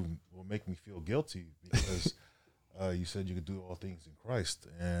 man, you will make me feel guilty because you said you could do all things in Christ,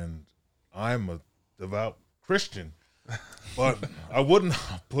 and I'm a devout Christian, but I wouldn't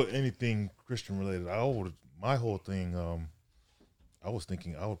put anything Christian related. My whole thing, I was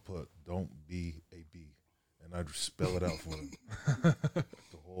thinking I would put "Don't be a B," and I'd spell it out for them.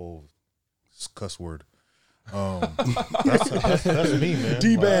 The whole cuss word. That's me, man.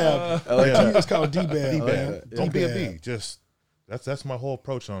 D-Bab. It's called D-Bab. D-Bab. Don't be a B. Just that's my whole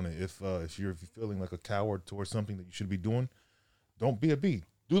approach on it. If you're feeling like a coward towards something that you should be doing, don't be a B.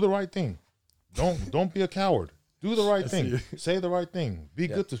 Do the right thing. Don't be a coward. Do the right thing. Say the right thing. Be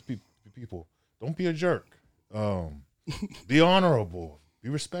good to people. Don't be a jerk. Be honorable. Be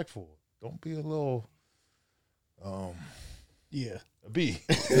respectful. Don't be a little a B.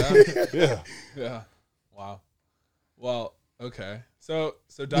 Yeah. Wow. Well, okay. So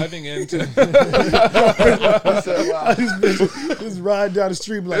diving into just ride down the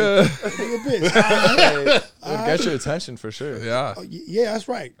street like a bitch. It'll get your attention for sure. Yeah. Yeah, that's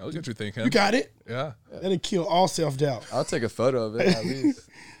right. That'll get you thinking. You got it. Yeah. That'll kill all self-doubt. I'll take a photo of it at least.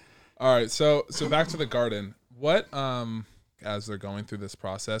 All right. So back to the garden. What as they're going through this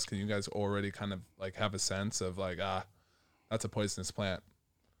process, can you guys already kind of like have a sense of like that's a poisonous plant?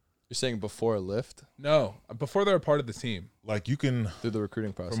 You're saying before a lift? No, before they're a part of the team. Like you can through the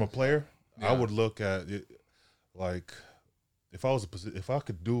recruiting process. From a player, I would look at it like if I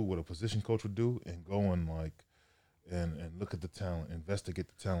could do what a position coach would do and go and and look at the talent, investigate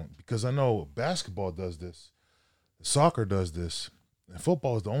the talent, because I know basketball does this, soccer does this, and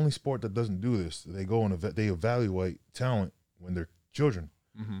football is the only sport that doesn't do this. They go and they evaluate talent when they're children.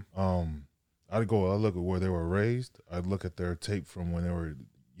 Mm-hmm. I'd look at where they were raised. I'd look at their tape from when they were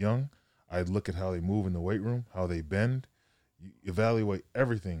young. I'd look at how they move in the weight room, how they bend. You evaluate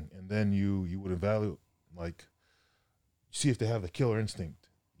everything, and then you would evaluate, like, see if they have the killer instinct.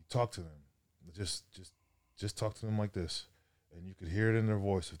 You talk to them. Just talk to them like this, and you could hear it in their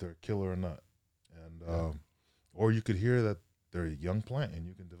voice if they're a killer or not. And or you could hear that they're a young plant, and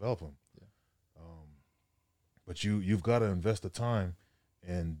you can develop them. Yeah. But you've got to invest the time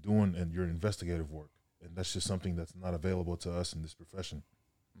in doing your investigative work, and that's just something that's not available to us in this profession.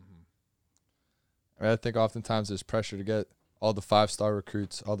 I think oftentimes there's pressure to get all the 5-star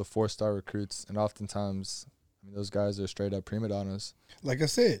recruits, all the 4-star recruits, and oftentimes, I mean, those guys are straight up prima donnas. Like I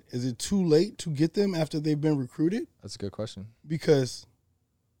said, is it too late to get them after they've been recruited? That's a good question. Because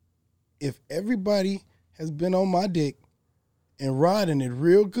if everybody has been on my dick and riding it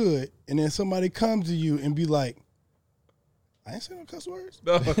real good, and then somebody comes to you and be like, I ain't saying no cuss words.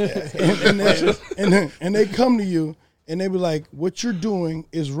 No. and they come to you and they be like, what you're doing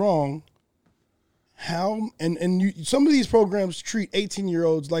is wrong. How some of these programs treat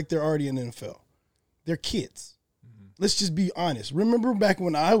 18-year-olds like they're already in the NFL. They're kids. Mm-hmm. Let's just be honest. Remember back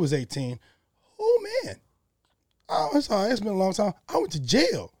when I was 18? Oh man, it's been a long time. I went to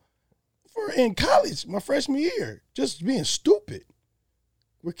jail in college my freshman year, just being stupid.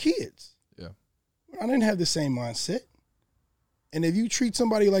 We're kids. Yeah, I didn't have the same mindset. And if you treat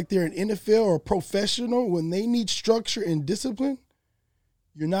somebody like they're an NFL or a professional when they need structure and discipline,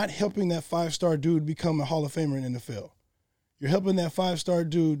 you're not helping that 5-star dude become a Hall of Famer in the NFL. You're helping that 5-star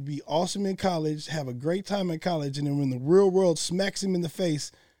dude be awesome in college, have a great time in college, and then when the real world smacks him in the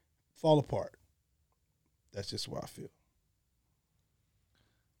face, fall apart. That's just what I feel.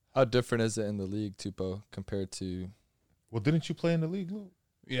 How different is it in the league, Tupou, compared to? Well, didn't you play in the league, Lou?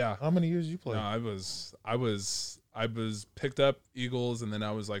 Yeah. How many years did you play? No, I was picked up Eagles, and then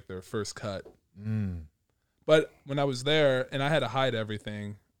I was like their first cut. But when I was there, and I had to hide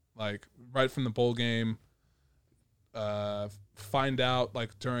everything, like right from the bowl game, find out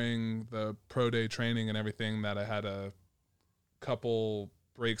like during the pro day training and everything that I had a couple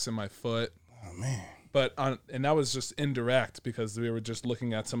breaks in my foot. Oh man. And that was just indirect because we were just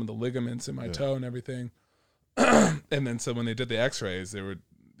looking at some of the ligaments in my toe and everything. And then so when they did the x-rays, they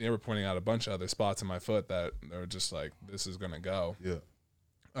were pointing out a bunch of other spots in my foot that they were just like, this is going to go. Yeah.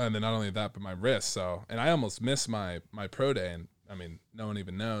 And then not only that, but my wrist. So, and I almost missed my pro day. And I mean, no one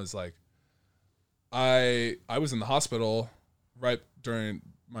even knows. Like, I was in the hospital right during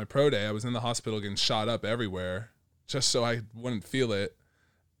my pro day. I was in the hospital getting shot up everywhere just so I wouldn't feel it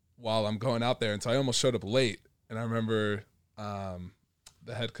while I'm going out there. And so I almost showed up late. And I remember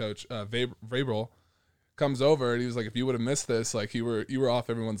the head coach, Vrabel, comes over and he was like, if you would have missed this, like you were off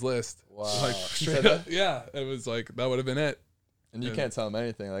everyone's list. Wow. Like, straight up, yeah. It was like, that would have been it. And you can't tell them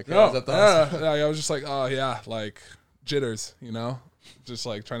anything. Like, no, I was just like, oh yeah, like jitters, just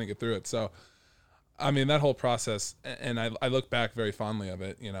like trying to get through it. So, I mean, that whole process, and I look back very fondly of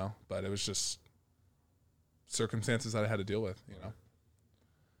it, but it was just circumstances that I had to deal with,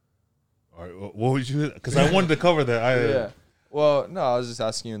 All right, what would you? Because I wanted to cover that. Yeah. Well, no, I was just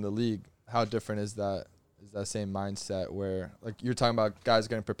asking you in the league, how different is that? Is that same mindset where, like, you're talking about guys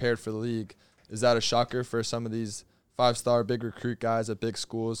getting prepared for the league? Is that a shocker for some of these 5-star big recruit guys at big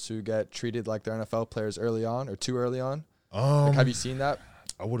schools to get treated like they're NFL players early on or too early on? Like, have you seen that?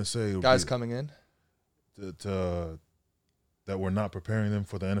 I wouldn't say guys coming in that we're not preparing them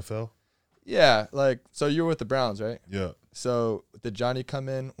for the NFL. Yeah, like, so you were with the Browns, right? Yeah. So did Johnny come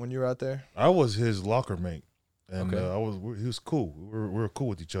in when you were out there? I was his locker mate, and okay. He was cool. We were cool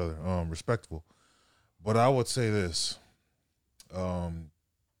with each other, respectful. But I would say this: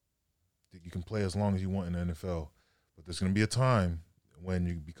 you can play as long as you want in the NFL. But there's going to be a time when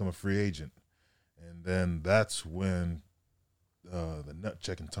you become a free agent, and then that's when the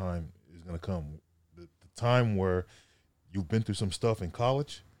nut-checking time is going to come. The time where you've been through some stuff in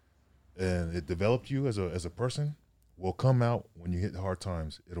college, and it developed you as a person, will come out when you hit hard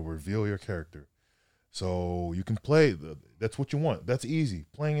times. It'll reveal your character. So you can play. That's what you want. That's easy.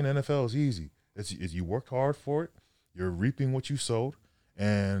 Playing in the NFL is easy. You worked hard for it. You're reaping what you sowed,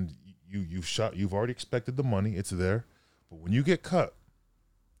 and you've already expected the money. It's there. But when you get cut,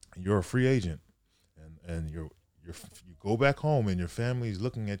 you're a free agent, and you go back home, and your family is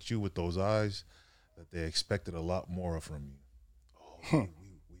looking at you with those eyes that they expected a lot more from you. Oh,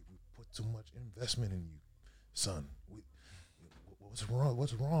 we put too much investment in you, son. what's wrong?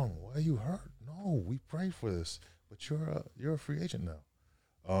 What's wrong? Why are you hurt? No, we prayed for this, but you're a free agent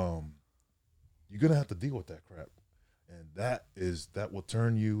now. You're gonna have to deal with that crap, and that will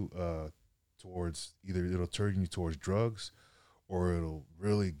turn you towards it'll turn you towards drugs, or it'll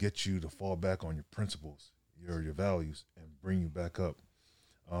really get you to fall back on your principles, your values, and bring you back up.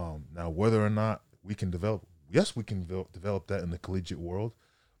 Now, whether or not we can develop, yes, we can develop that in the collegiate world,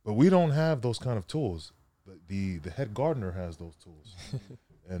 but we don't have those kind of tools. The head gardener has those tools,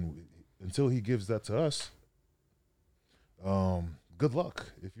 and until he gives that to us, good luck.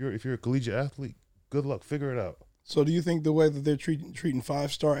 If you're a collegiate athlete, good luck. Figure it out. So, do you think the way that they're treating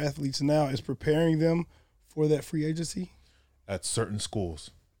 5-star athletes now is preparing them for that free agency? At certain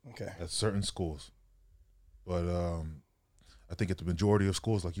schools, okay. At certain schools, but I think at the majority of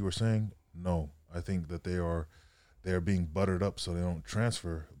schools, like you were saying, no. I think that they are being buttered up so they don't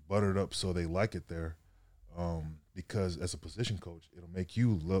transfer, buttered up so they like it there, because as a position coach,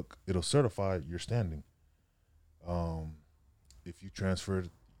 it'll certify your standing. If you transferred,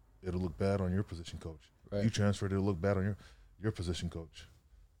 it'll look bad on your position coach. Right. You transferred, it'll look bad on your position coach.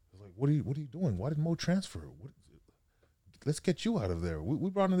 It's like, what are you doing? Why did Mo transfer? Let's get you out of there. We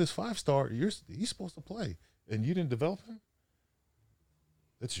brought in this 5-star. He's supposed to play, and you didn't develop him.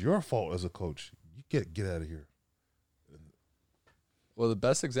 It's your fault as a coach. You get out of here. Well, the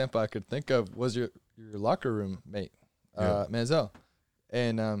best example I could think of was your locker room mate, Manziel,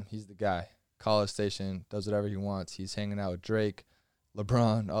 and he's the guy. College Station, does whatever he wants. He's hanging out with Drake,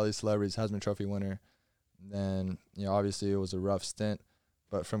 LeBron, all these celebrities, Heisman Trophy winner. And then, obviously it was a rough stint.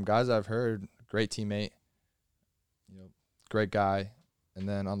 But from guys I've heard, great teammate, great guy. And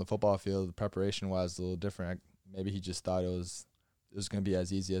then on the football field, the preparation-wise, a little different. Maybe he just thought it was going to be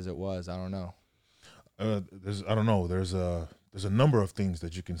as easy as it was. I don't know. There's a number of things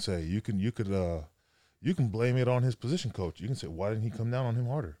that you can say. You can blame it on his position coach. You can say, why didn't he come down on him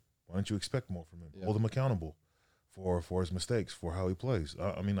harder? Why didn't you expect more from him? Yeah. Hold him accountable for his mistakes, for how he plays.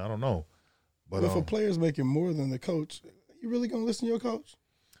 I mean, I don't know. But if a player's making more than the coach, you really going to listen to your coach?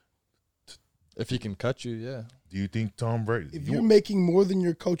 If he can cut you, yeah. Do you think Tom Brady? If you're making more than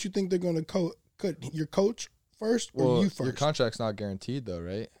your coach, you think they're going to cut your coach first or you first? Your contract's not guaranteed, though,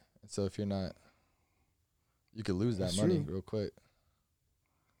 right? So if you're not, you could lose that money real quick.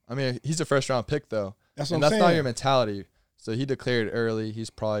 I mean, he's a first-round pick, though. That's what I'm saying. Not your mentality. So he declared early. He's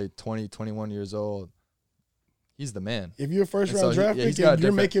probably 20, 21 years old. He's the man. If you're a first-round draft pick and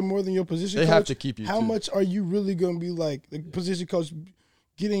you're making more than your position coach, they have to keep you. How much are you really going to be like the position coach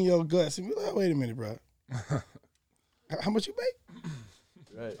get in your guts and be like, wait a minute, bro. How much you make?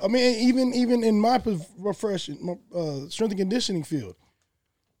 Right. I mean, even in my profession, strength and conditioning field,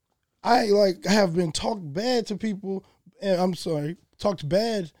 I have been talked bad to people, and I'm sorry, talked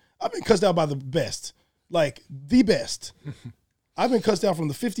bad. I've been cussed out by the best, like the best. I've been cussed out from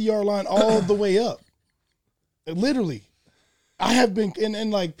the 50-yard line all the way up. Literally, I have been,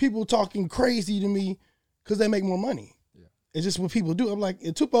 and like people talking crazy to me because they make more money. Yeah. It's just what people do. I'm like,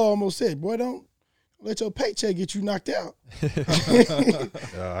 and Tupac almost said, boy, don't let your paycheck get you knocked out.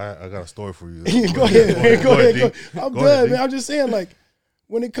 Yeah, I got a story for you. Go ahead. I'm done, man. I'm just saying, like,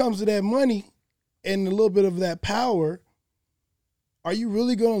 when it comes to that money and a little bit of that power, are you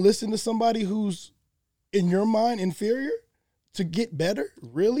really going to listen to somebody who's, in your mind, inferior to get better?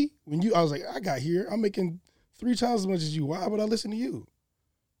 Really? I was like, I got here. I'm making 3 times as much as you. Why would I listen to you?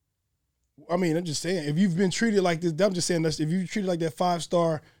 I mean, I'm just saying, if you've been treated like this, I'm just saying, if you're treated like that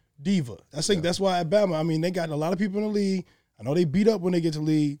 5-star diva, I think that's why Alabama, I mean, they got a lot of people in the league. I know they beat up when they get to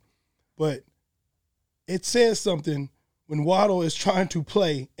league, but it says something when Waddle is trying to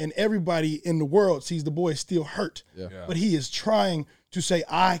play and everybody in the world sees the boy is still hurt. Yeah. Yeah. But he is trying to say,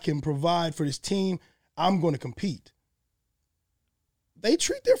 I can provide for this team. I'm going to compete. They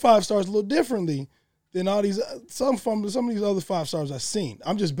treat their 5-stars a little differently than all these some of these other 5-stars I've seen.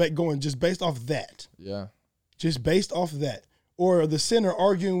 I'm just going based off that. Yeah. Just based off that. Or the center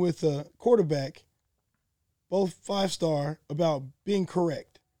arguing with the quarterback, both 5-star, about being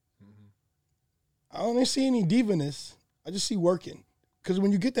correct. Mm-hmm. I don't see any divaness. I just see working. Because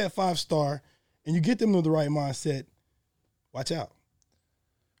when you get that 5-star and you get them with the right mindset, watch out.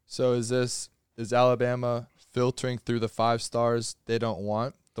 So is Alabama filtering through the 5-stars they don't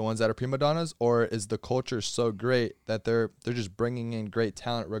want, the ones that are prima donnas, or is the culture so great that they're just bringing in great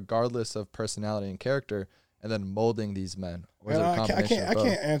talent regardless of personality and character, and then molding these men? I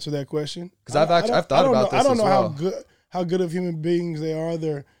can't answer that question because I've thought about this. I don't know how good of human beings they are.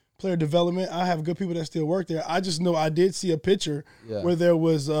 Their player development. I have good people that still work there. I just know I did see a picture where there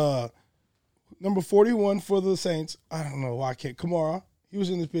was number 41 for the Saints. I don't know why I can't. Kamara, he was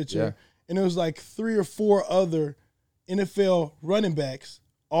in this picture, and there was like 3 or 4 other NFL running backs,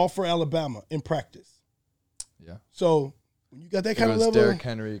 all for Alabama in practice. Yeah. So when you got that kind of level, Derrick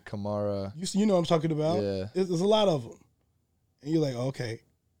Henry, Kamara. you know what I'm talking about. Yeah. There's a lot of them, and you're like, okay,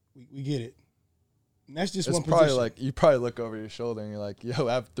 we get it. And that's just It's one probably position. like you probably look over your shoulder and you're like, yo,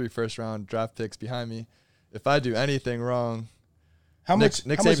 I have 3 first-round draft picks behind me. If I do anything wrong, Nick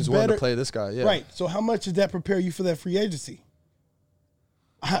Saban's willing to play this guy. Yeah. Right. So how much does that prepare you for that free agency?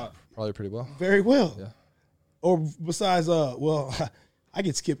 Probably pretty well. Very well. Yeah. Or besides, I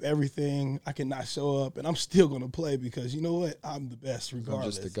can skip everything. I can not show up, and I'm still going to play because you know what? I'm the best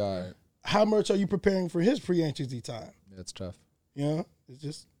regardless. I'm just a guy. How much are you preparing for his free agency time? Yeah, it's tough. You know, it's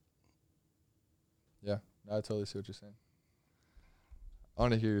just. Yeah, I totally see what you're saying. I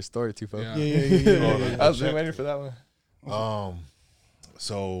want to hear your story too, folks. Yeah. I was waiting for that one.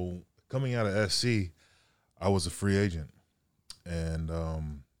 So coming out of SC, I was a free agent, and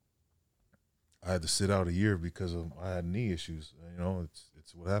I had to sit out a year because I had knee issues. You know,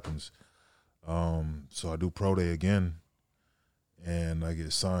 it's what happens. So I do pro day again, and I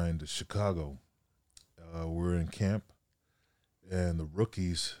get signed to Chicago. We're in camp, and the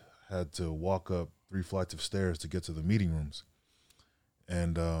rookies had to walk up 3 flights of stairs to get to the meeting rooms.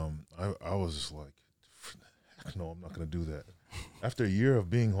 And I was just like, heck no, I'm not going to do that. After a year of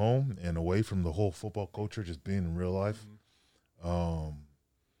being home and away from the whole football culture, just being in real life,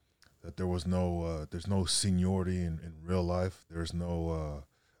 that there was there's no seniority in real life. There's no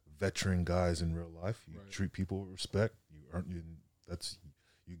veteran guys in real life. You treat people with respect.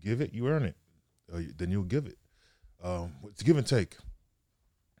 You give it, you earn it. Then you'll give it. It's give and take.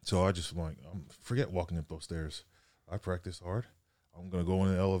 So I just forget walking up those stairs. I practiced hard. I'm going to go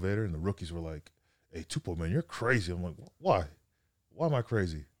in the elevator, and the rookies were like, hey, Tupou, man, you're crazy. I'm like, why? Why am I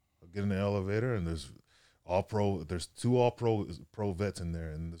crazy? I get in the elevator, and there's 2 all-pro vets in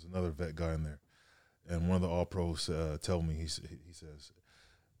there, and there's another vet guy in there. And one of the all-pros tell me, he says,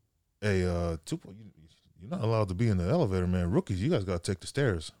 hey, Tupou, you're not allowed to be in the elevator, man. Rookies, you guys got to take the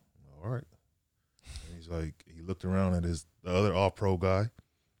stairs. Like, all right. And he's like, he looked around at the other all-pro guy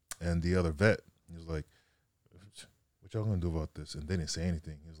and the other vet. He was like, what y'all going to do about this? And they didn't say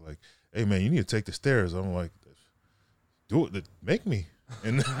anything. He was like, hey, man, you need to take the stairs. I'm like, do it. Make me.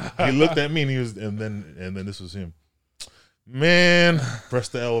 And he looked at me, and then this was him. Man, press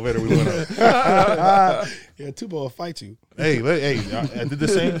the elevator. We went up. Yeah, Tupou will fight you. Hey, I did the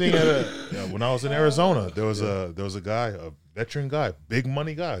same thing when I was in Arizona. There was a guy, a veteran guy, big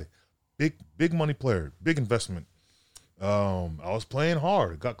money guy, big money player, big investment. I was playing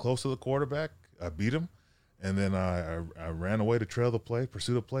hard. Got close to the quarterback. I beat him, and then I ran away to trail the play,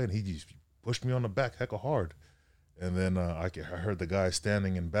 pursue the play, and he just pushed me on the back hecka hard. And then I heard the guy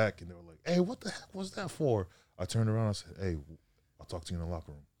standing in back, and they were like, hey, what the heck was that for? I turned around and I said, hey, I'll talk to you in the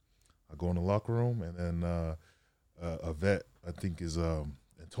locker room. I go in the locker room, and then a vet, I think is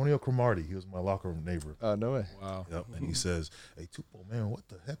Antonio Cromartie. He was my locker room neighbor. Oh, no way. Wow. Yep. And he says, hey, Tupou, man, what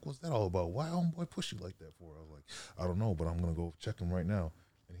the heck was that all about? Why homeboy push you like that for? I was like, I don't know, but I'm going to go check him right now.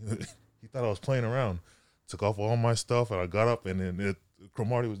 And he thought I was playing around. Took off all my stuff, and I got up, and then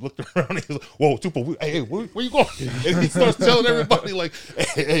Cromartie was looking around. He was like, whoa, Tupou, hey, where you going? And he starts telling everybody, like,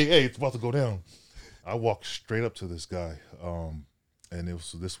 hey, it's about to go down. I walked straight up to this guy, and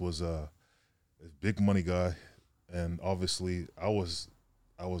this was a big money guy, and obviously I was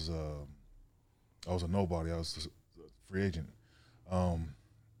a nobody. I was a free agent,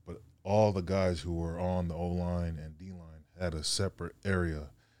 but all the guys who were on the O-line and D-line had a separate area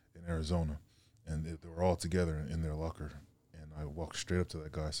in Arizona, and they were all together in their locker. And I walked straight up to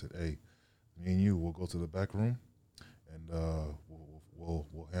that guy. I said, hey, me and you, we'll go to the back room, and we'll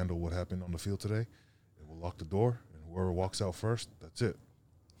handle what happened on the field today. We'll lock the door, and whoever walks out first, that's it.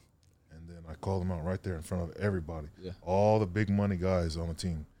 And then I called them out right there in front of everybody, all the big money guys on the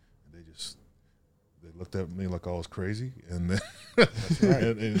team. And they looked at me like I was crazy, and then that's right.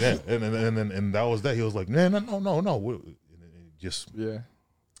 and that was that. He was like, no. And it just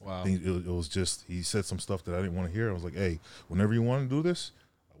Wow. It was just, he said some stuff that I didn't want to hear. I was like, hey, whenever you want to do this,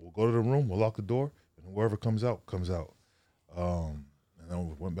 we'll go to the room, we'll lock the door, and whoever comes out, comes out. And then I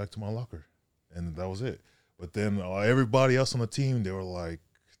went back to my locker. And that was it. But then everybody else on the team, they were like,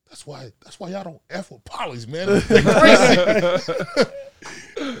 that's why y'all don't F with polys, man. They're crazy.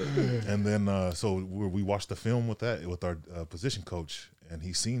 And then so we watched the film with our position coach, and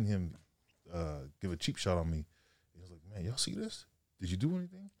he seen him give a cheap shot on me. He was like, man, y'all see this? Did you do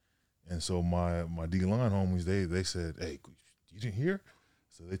anything? And so my D-line homies, they said, hey, you didn't hear?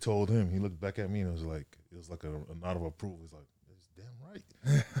 So they told him. He looked back at me, and it was like a nod of approval. He's like, damn right.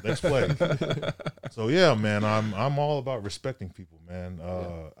 Next play. So yeah, man, I'm all about respecting people, man.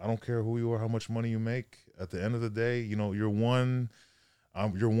 I don't care who you are, how much money you make. At the end of the day, you know, you're one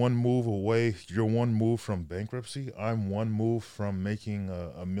move away. You're one move from bankruptcy. I'm one move from making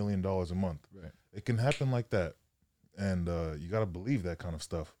 $1 million a month. Right. It can happen like that, and you got to believe that kind of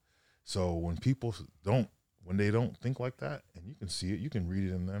stuff. So when people when they don't think like that, and you can see it, you can read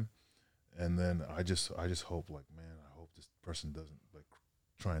it in them, and then I just hope, like, man, I hope this person doesn't like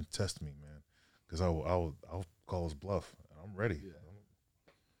try and test me, man, because I'll call his bluff. I'm ready. Yeah.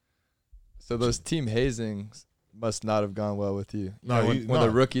 So those team hazings must not have gone well with you. No, when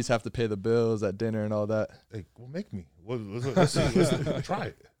the rookies have to pay the bills at dinner and all that. Hey, well, make me. Let's see. Let's try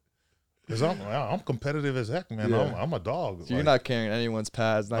it. Because I'm competitive as heck, man. Yeah. I'm a dog. So you're not carrying anyone's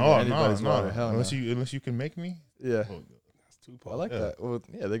pads, not carrying anybody's water. Hell unless no. you can make me. Yeah. Well, That's too I like that. Well,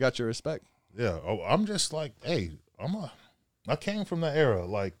 yeah, they got your respect. yeah. I'm just like, hey, I came from that era,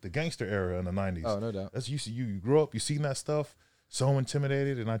 like the gangster era in the 90s. Oh, no doubt. That's you grew up, you seen that stuff, so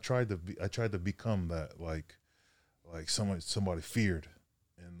intimidated, and I tried to become that, like somebody feared,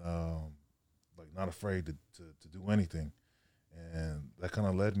 and like not afraid to do anything, and that kind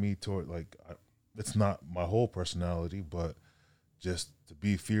of led me toward, like, it's not my whole personality, but just to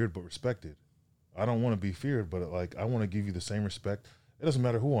be feared but respected. I don't want to be feared, but like I want to give you the same respect. It doesn't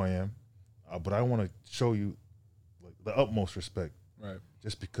matter who I am, but I want to show you like the utmost respect, Right.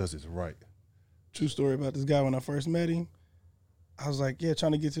 just because it's right. True story about this guy. When I first met him, I was like, yeah,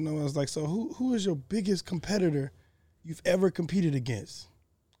 trying to get to know him. I was like, so who is your biggest competitor you've ever competed against?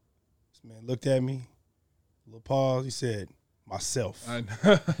 This man looked at me, a little pause. He said, myself. I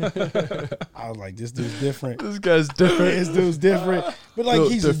was like, this dude's different. This guy's different. This dude's different. But like,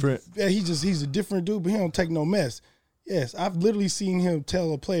 he's different. He's a different dude, but he don't take no mess. Yes, I've literally seen him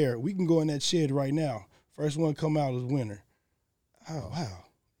tell a player, we can go in that shed right now. First one come out is winner. Oh, wow.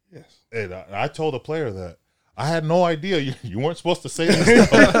 Yes. And I told the player that I had no idea you weren't supposed to say this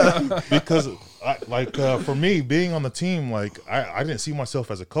stuff because for me being on the team, like I didn't see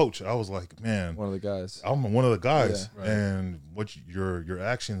myself as a coach. I was like, man, One of the guys. I'm one of the guys, Yeah, right. and what your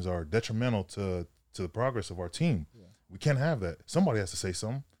actions are detrimental to the progress of our team. Yeah. We can't have that. Somebody has to say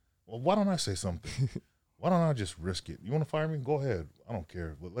something. Well, why don't I say something? Why don't I just risk it? You want to fire me? Go ahead. I don't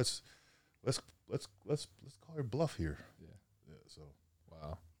care. But let's call your bluff here. Yeah. So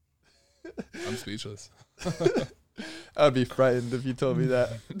Wow. I'm speechless. I'd be frightened if you told me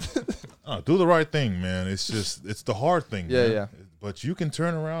that. do the right thing, man. It's the hard thing. Yeah, man. yeah. But you can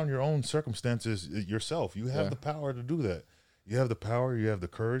turn around your own circumstances yourself. You have the power to do that. You have the power. You have the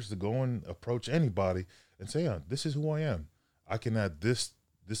courage to go and approach anybody and say, this is who I am. I can add this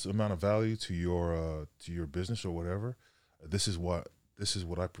amount of value to your business or whatever. This is what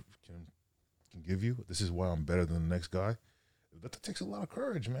I can give you. This is why I'm better than the next guy. That takes a lot of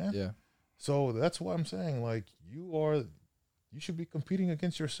courage, man. Yeah. So that's why I'm saying, like, you should be competing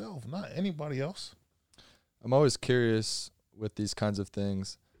against yourself, not anybody else. I'm always curious with these kinds of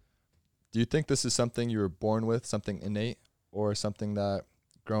things. Do you think this is something you were born with, something innate, or something that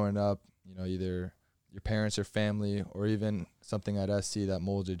growing up, either your parents or family, or even something at SC that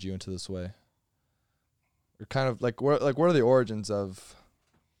molded you into this way? Or kind of like what are the origins of?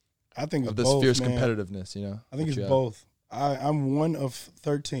 I think it's this both, fierce man. competitiveness, I think it's both. I'm one of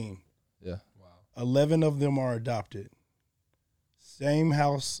 13. Yeah. Wow. 11 of them are adopted. Same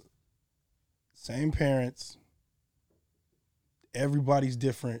house, same parents. Everybody's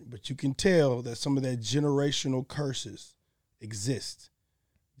different, but you can tell that some of that generational curses exist.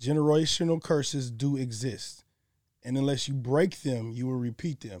 Generational curses do exist. And unless you break them, you will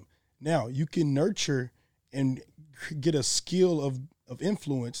repeat them. Now, you can nurture and get a skill of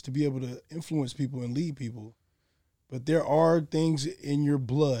influence to be able to influence people and lead people. But there are things in your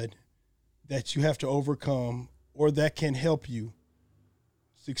blood that you have to overcome or that can help you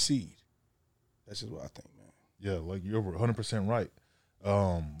succeed. That's just what I think, man. Yeah, like you're 100% right.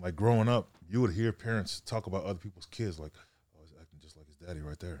 Like growing up, you would hear parents talk about other people's kids like, oh, he's acting just like his daddy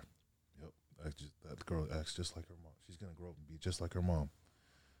right there. Yep, that girl acts just like her mom. She's going to grow up and be just like her mom.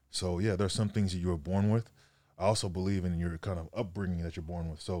 So, yeah, there's some things that you were born with. I also believe in your kind of upbringing that you're born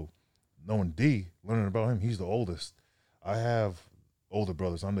with. So knowing D, learning about him, he's the oldest. I have older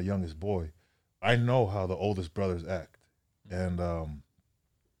brothers. I'm the youngest boy. I know how the oldest brothers act. And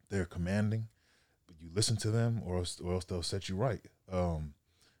they're commanding, but you listen to them or else they'll set you right.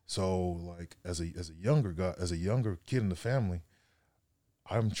 So like as a younger kid in the family,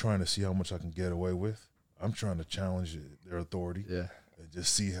 I'm trying to see how much I can get away with. I'm trying to challenge their authority. Yeah. And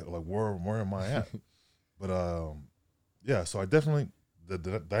just see how, like where am I at? But yeah, so I definitely the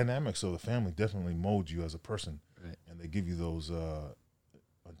dynamics of the family definitely mold you as a person, right? And they give you those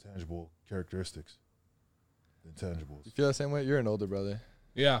tangible characteristics than tangibles. You feel the same way? You're an older brother.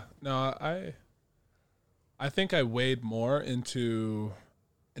 Yeah. No, I think I weighed more into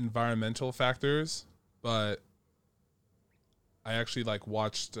environmental factors, but I actually like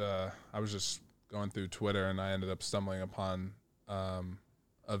watched, I was just going through Twitter and I ended up stumbling upon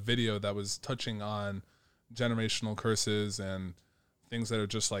a video that was touching on generational curses and things that are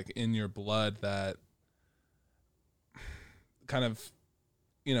just like in your blood that kind of,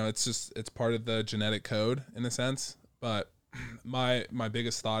 you know, it's part of the genetic code in a sense. But my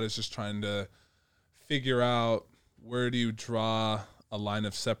biggest thought is just trying to figure out where do you draw a line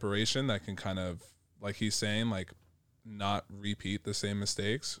of separation that can kind of, like he's saying, like not repeat the same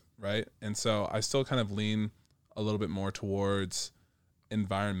mistakes, right? And so I still kind of lean a little bit more towards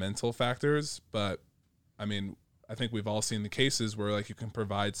environmental factors, but I mean, I think we've all seen the cases where like you can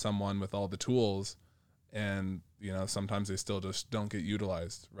provide someone with all the tools and, you know, sometimes they still just don't get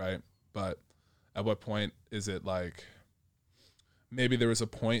utilized, right? But at what point is it like maybe there was a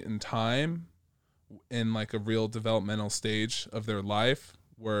point in time in like a real developmental stage of their life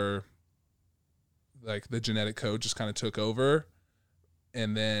where like the genetic code just kind of took over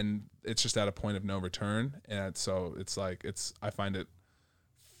and then it's just at a point of no return. And so it's like,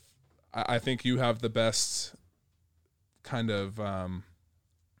 I think you have the best kind of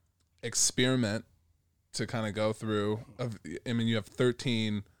experiment to kind of go through. I mean, you have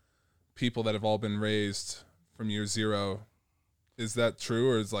 13 people that have all been raised from year zero. Is that true,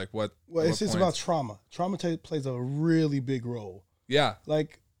 or is like what? Well, it's about trauma. Trauma plays a really big role. Yeah.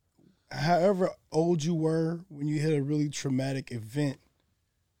 Like, however old you were when you had a really traumatic event,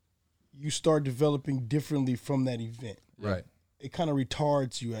 you start developing differently from that event. Right. It kind of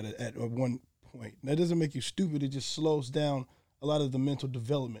retards you at one point. That doesn't make you stupid. It just slows down a lot of the mental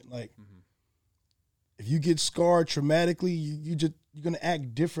development. Like, if you get scarred traumatically, you're gonna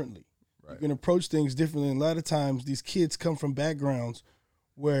act differently. Right. You're gonna approach things differently. And a lot of times, these kids come from backgrounds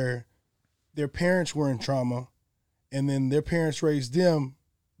where their parents were in trauma, and then their parents raised them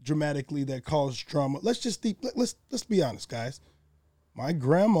dramatically that caused trauma. Let's be honest, guys. My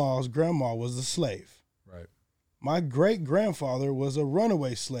grandma's grandma was a slave. Right. My great-grandfather was a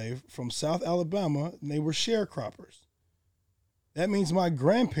runaway slave from South Alabama, and they were sharecroppers. That means my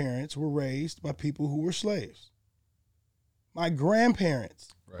grandparents were raised by people who were slaves. My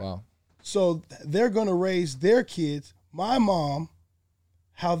grandparents. Right. Wow. So they're going to raise their kids, my mom,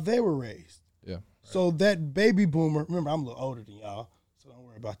 how they were raised. Yeah. So that baby boomer, remember, I'm a little older than y'all, so don't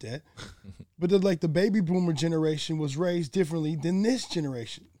worry about that. But the baby boomer generation was raised differently than this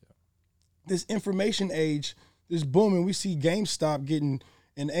generation. Yeah. This information age is booming. We see GameStop getting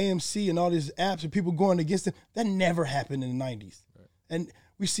an AMC and all these apps and people going against it. That never happened in the 90s. Right. And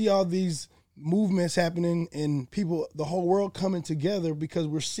we see all these movements happening and people, the whole world coming together because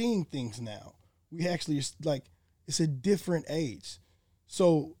we're seeing things now. We actually, it's a different age.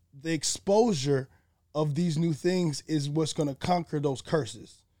 So the exposure of these new things is what's going to conquer those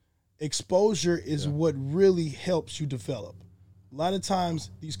curses. Exposure is what really helps you develop. A lot of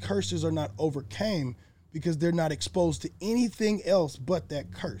times these curses are not overcame because they're not exposed to anything else but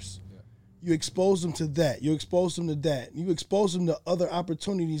that curse. Yeah. You expose them to that. You expose them to that. You expose them to other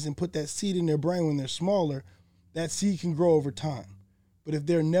opportunities and put that seed in their brain when they're smaller. That seed can grow over time. But if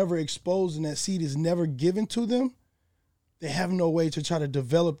they're never exposed and that seed is never given to them, they have no way to try to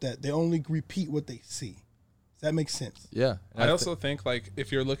develop that. They only repeat what they see. Does that make sense? Yeah. I also think like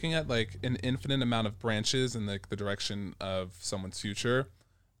if you're looking at like an infinite amount of branches in like the direction of someone's future,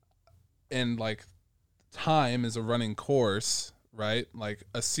 and like time is a running course, right? Like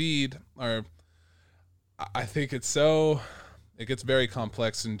a seed, or I think it gets very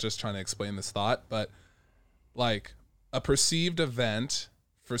complex in just trying to explain this thought, but like a perceived event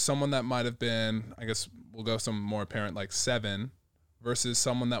for someone that might have been, I guess we'll go some more apparent, like 7 versus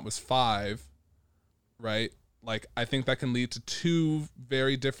someone that was 5, right? Like I think that can lead to 2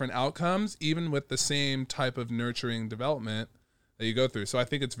 very different outcomes, even with the same type of nurturing development that you go through. So I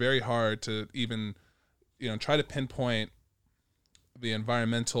think it's very hard to even, try to pinpoint the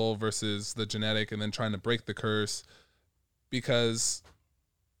environmental versus the genetic and then trying to break the curse, because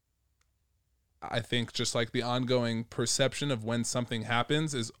I think just like the ongoing perception of when something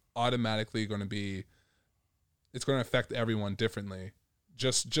happens is automatically going to be, it's going to affect everyone differently,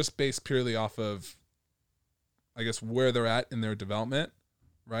 just based purely off of, I guess, where they're at in their development,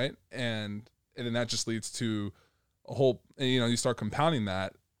 right? And then that just leads to a whole, you start compounding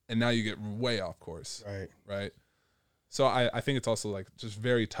that, and now you get way off course. Right. So I think it's also like just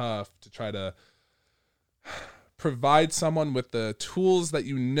very tough to try to provide someone with the tools that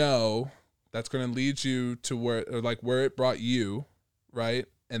that's going to lead you to where it brought you, right?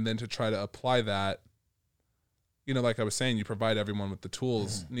 and then to try to apply that, you know, like I was saying, you provide everyone with the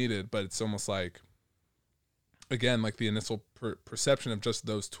tools needed, but it's almost like, again, like the initial perception of just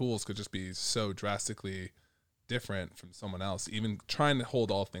those tools could just be so drastically different from someone else, even trying to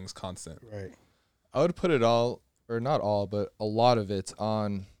hold all things constant. Right. I would put it all, or not all, but a lot of it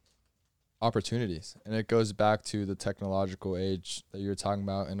on opportunities. And it goes back to the technological age that you were talking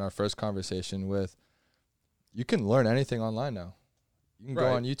about in our first conversation with, you can learn anything online now. You can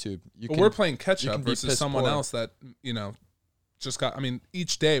go on YouTube. But we're playing catch up versus someone else that, you know, just got, I mean,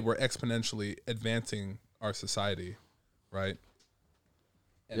 each day we're exponentially advancing our society, right?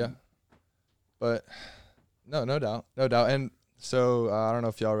 And yeah. But no doubt. And so I don't know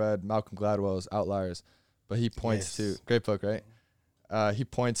if y'all read Malcolm Gladwell's Outliers, but he points to, great book, right? He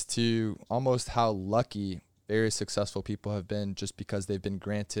points to almost how lucky very successful people have been just because they've been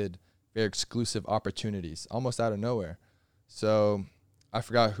granted very exclusive opportunities almost out of nowhere. So I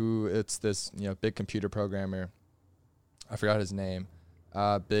forgot who, it's this, you know, big computer programmer. I forgot his name.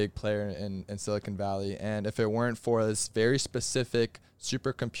 Big player in Silicon Valley. And if it weren't for this very specific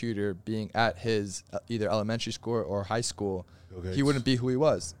supercomputer being at his either elementary school or high school, he wouldn't be who he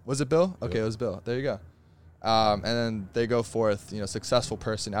was. Was it Bill? Okay, it was Bill. There you go. And then they go forth, you know, successful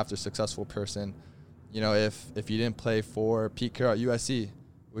person after successful person. You know, if you didn't play for Pete Carroll at USC,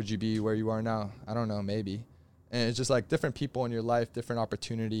 would you be where you are now? I don't know, maybe. And it's just like different people in your life, different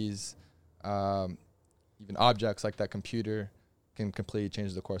opportunities, even objects like that computer can completely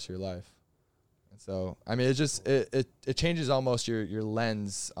change the course of your life. And so, I mean, it just, it changes almost your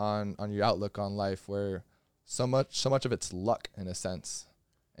lens on your outlook on life, where so much of it's luck in a sense.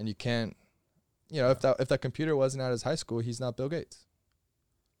 And you can't, you know, if that computer wasn't at his high school, he's not Bill Gates.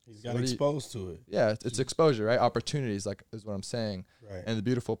 He's got exposed to it. Yeah, it's exposure, right? Opportunities, like, is what I'm saying. Right. And the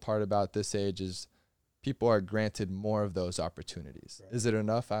beautiful part about this age is people are granted more of those opportunities. Right. Is it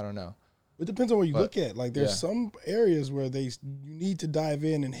enough? I don't know. It depends on what you look at. Like, there's some areas where you need to dive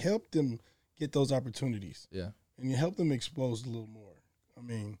in and help them get those opportunities. Yeah. And you help them exposed a little more. I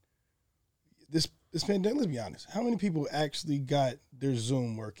mean, this pandemic, let's be honest, how many people actually got their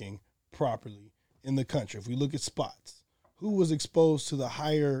Zoom working properly in the country? If we look at spots, who was exposed to the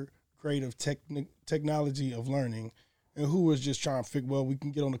higher grade of technology of learning, and who was just trying to figure, well, we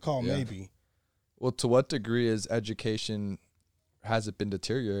can get on the call maybe. Well, to what degree is education, has it been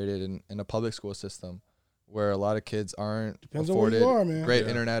deteriorated in a public school system where a lot of kids aren't afforded great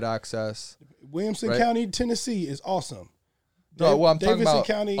internet access? Williamson County, Tennessee is awesome. No, well, I'm talking about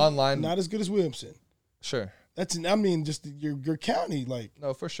County, online. Not as good as Williamson. Sure. Just your county, like.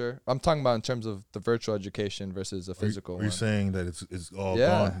 No, for sure. I'm talking about in terms of the virtual education versus a physical one. Are you saying that it's all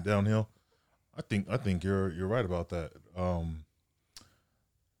gone downhill? I think you're right about that.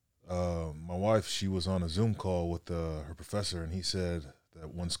 My wife, she was on a Zoom call with her professor, and he said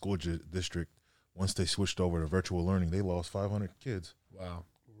that one school district, once they switched over to virtual learning, they lost 500 kids. Wow.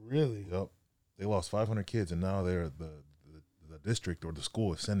 Really? Yep. They lost 500 kids, and now they're the district or the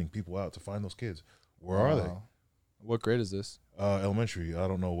school is sending people out to find those kids. Where are they? What grade is this? Elementary. I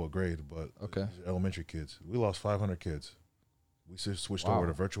don't know what grade, but okay. Elementary kids. We lost 500 kids. We just switched over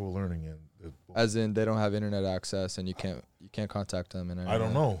to virtual learning, and as in they don't have internet access, and you can't contact them. I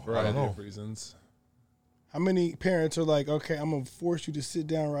don't know. I don't know. Reasons. How many parents are like, okay, I'm gonna force you to sit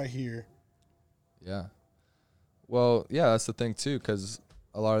down right here? Yeah. Well, yeah, that's the thing too, because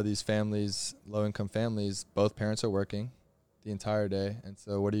a lot of these families, low-income families, both parents are working the entire day, and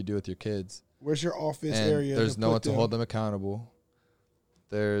so what do you do with your kids? Where's your office area? There's no one to hold them accountable.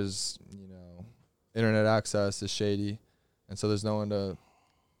 There's, internet access is shady, and so there's no one to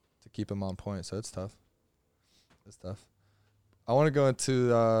keep them on point. So it's tough. I want to go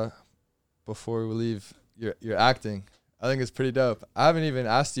into before we leave your acting. I think it's pretty dope. I haven't even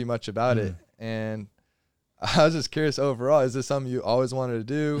asked you much about it, and I was just curious overall. Is this something you always wanted to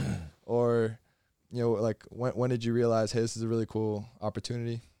do, or like when did you realize, hey, this is a really cool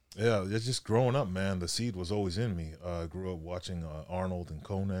opportunity? Yeah, it's just growing up, man. The seed was always in me. I grew up watching Arnold and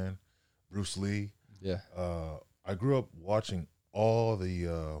Conan, Bruce Lee. Yeah. I grew up watching all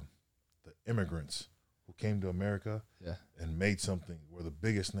the immigrants who came to America and made something, were the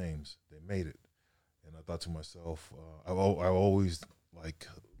biggest names. They made it. And I thought to myself, I always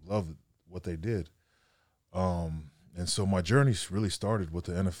loved what they did. And so my journey really started with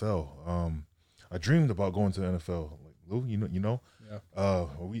the NFL. I dreamed about going to the NFL. Like, Lou, you know? Yeah.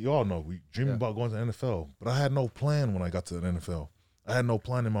 We all know we dreamed about going to the NFL, but I had no plan when I got to the NFL. I had no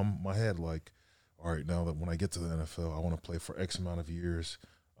plan in my head. Like, all right, now that when I get to the NFL, I want to play for X amount of years.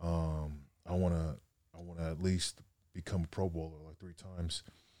 I want to at least become a Pro Bowler like 3 times.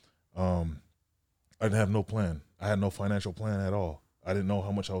 I didn't have no plan. I had no financial plan at all. I didn't know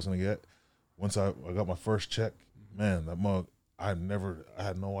how much I was gonna get. Once I got my first check, man, that mug, I had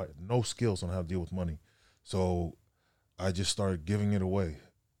no skills on how to deal with money. So I just started giving it away.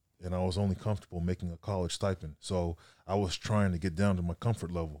 And I was only comfortable making a college stipend. So I was trying to get down to my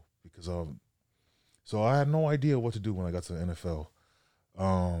comfort level because so I had no idea what to do when I got to the NFL.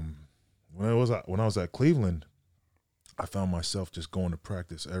 When I was at Cleveland, I found myself just going to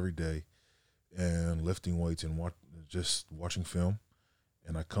practice every day and lifting weights and just watching film.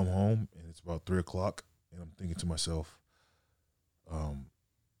 And I come home and it's about 3:00 and I'm thinking to myself, I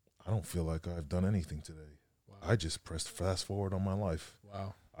don't feel like I've done anything today. Wow. I just pressed fast forward on my life.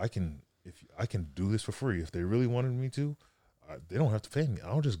 Wow. I can do this for free. If they really wanted me to, they don't have to pay me.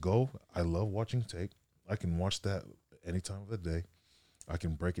 I'll just go. I love watching tape. I can watch that any time of the day. I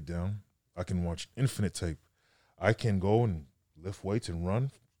can break it down. I can watch infinite tape. I can go and lift weights and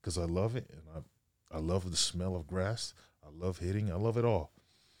run because I love it. And I love the smell of grass. I love hitting. I love it all.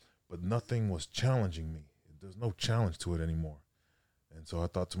 But nothing was challenging me. There's no challenge to it anymore. And so I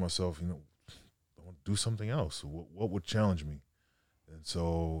thought to myself, I want to do something else. What would challenge me? And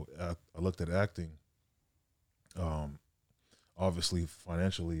so I looked at acting. Obviously,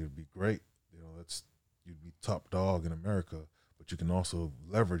 financially, it'd be great. You'd be top dog in America, but you can also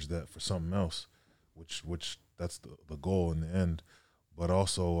leverage that for something else, which that's the goal in the end. But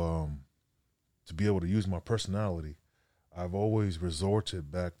also to be able to use my personality. I've always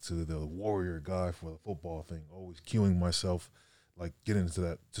resorted back to the warrior guy for the football thing, always cueing myself, like getting into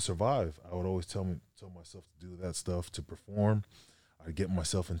that to survive. I would always tell myself to do that stuff to perform. I'd get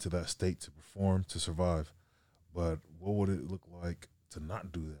myself into that state to perform, to survive. But what would it look like to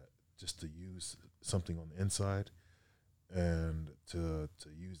not do that? Just to use something on the inside and to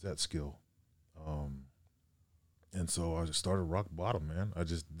use that skill. And so I just started rock bottom, man. I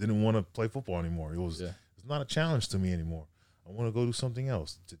just didn't want to play football anymore. It's not a challenge to me anymore. I want to go do something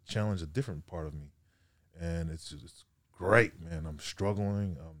else to challenge a different part of me. And it's great, man. I'm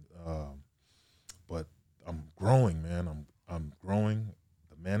struggling, but I'm growing, man. I'm growing.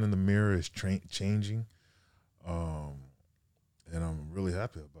 The man in the mirror is changing, and I'm really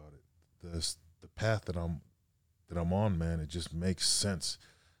happy about it. The path that I'm on, man. It just makes sense.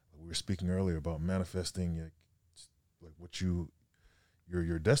 We were speaking earlier about manifesting, like what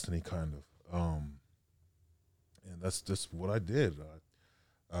your destiny, kind of. And that's just what I did.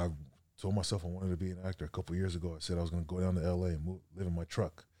 I told myself I wanted to be an actor a couple years ago. I said I was going to go down to L.A. and live in my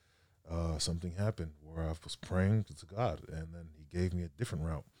truck. Something happened where I was praying to God, and then he gave me a different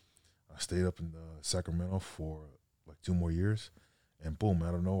route. I stayed up in Sacramento for like 2 more years, and boom,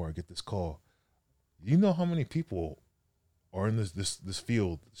 out of nowhere, I get this call. You know how many people are in this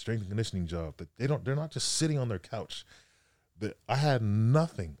field, strength and conditioning job, that they're not just sitting on their couch. That I had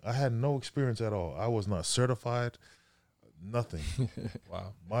nothing. I had no experience at all. I was not certified, nothing.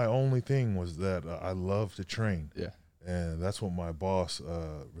 Wow. My only thing was that I love to train. Yeah. And that's what my boss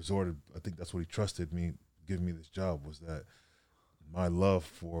resorted. I think that's what he trusted me, giving me this job, was that my love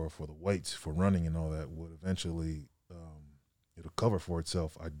for the weights, for running and all that would eventually, it'll cover for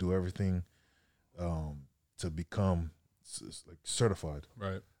itself. I do everything to become like certified.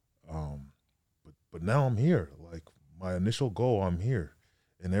 Right. But now I'm here. Like my initial goal, I'm here,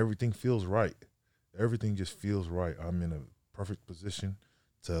 and everything feels right. Everything just feels right. I'm in a perfect position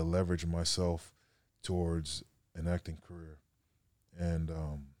to leverage myself towards an acting career. And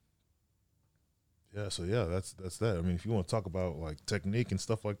that's that. I mean, if you want to talk about like technique and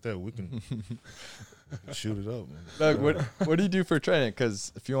stuff like that, we can shoot it up. Doug, what do you do for training?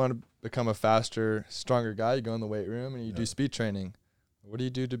 Because if you want to become a faster, stronger guy, you go in the weight room and you do speed training. What do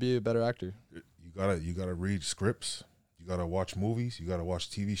you do to be a better actor? You gotta read scripts. You gotta watch movies. You gotta watch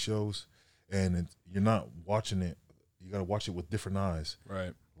TV shows, and you're not watching it. You gotta watch it with different eyes.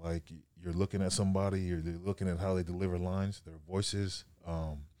 Right. Like you're looking at somebody. You're looking at how they deliver lines, their voices.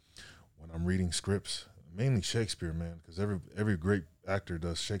 When I'm reading scripts, mainly Shakespeare, man, because every great actor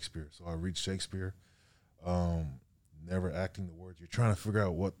does Shakespeare. So I read Shakespeare. Never acting the words. You're trying to figure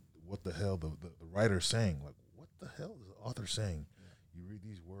out what the hell the writer's saying. Like, what the hell is the author saying? You read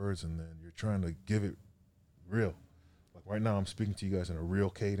these words, and then you're trying to give it real. Like right now, I'm speaking to you guys in a real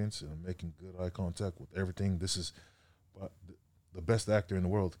cadence, and I'm making good eye contact with everything. But the best actor in the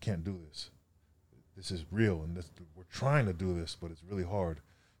world can't do this. This is real, and we're trying to do this, but it's really hard.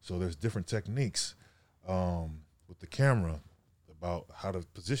 So there's different techniques with the camera about how to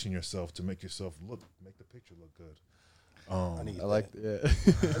position yourself to make the picture look good. How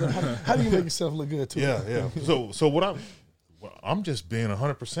do you make yourself look good too? Yeah. So I'm just being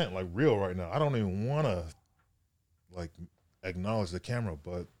 100% like real right now. I don't even want to like acknowledge the camera,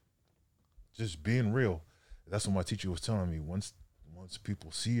 but just being real. That's what my teacher was telling me. Once once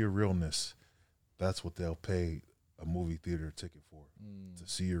people see your realness, that's what they'll pay a movie theater ticket for, to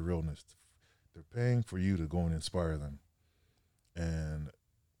see your realness. They're paying for you to go and inspire them. And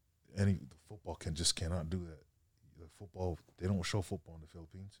football cannot do that. Football, they don't show football in the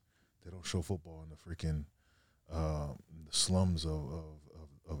Philippines. They don't show football in the freaking the slums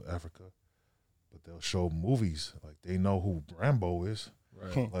of Africa. But they'll show movies. Like, they know who Rambo is.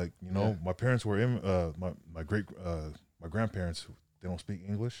 Right. Like, you know, my parents were my grandparents, they don't speak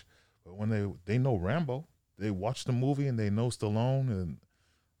English, but when they know Rambo, they watch the movie and they know Stallone, and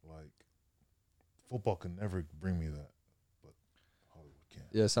like, football can never bring me that, but Hollywood can.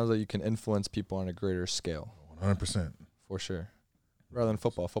 Yeah, it sounds like you can influence people on a greater scale. 100%. For sure. Rather than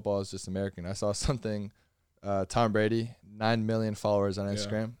football. Football is just American. I saw something, Tom Brady, 9 million followers on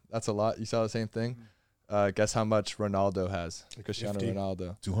Instagram. That's a lot. You saw the same thing? Guess how much Ronaldo has? Like Cristiano 50.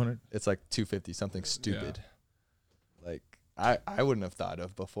 Ronaldo. 200? It's like 250, something stupid. Like, I wouldn't have thought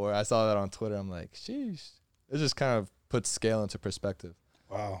of before. I saw that on Twitter. I'm like, sheesh. It just kind of puts scale into perspective.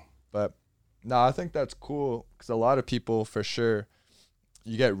 Wow. But, no, I think that's cool because a lot of people, for sure,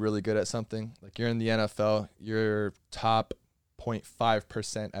 you get really good at something. Like, you're in the NFL, you're top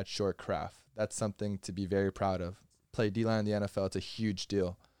 0.5% at short craft. That's something to be very proud of. Play D-line in the NFL, it's a huge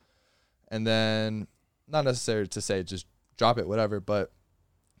deal. And then, not necessarily to say just drop it, whatever, but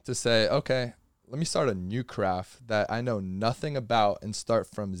to say, okay, let me start a new craft that I know nothing about and start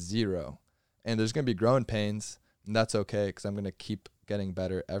from zero. And there's going to be growing pains, and that's okay because I'm going to keep getting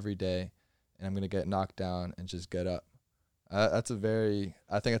better every day, and I'm going to get knocked down and just get up. I think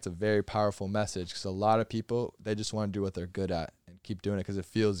that's a very powerful message because a lot of people, they just want to do what they're good at and keep doing it because it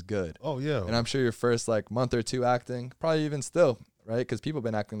feels good. Oh, yeah. And I'm sure your first month or two acting, probably even still, right? Because people have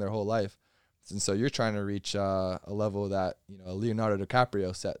been acting their whole life. And so you're trying to reach a level that, Leonardo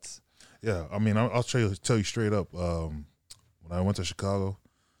DiCaprio sets. Yeah, I mean, I'll tell you straight up. When I went to Chicago,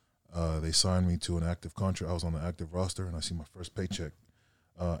 they signed me to an active contract. I was on the active roster, and I see my first paycheck.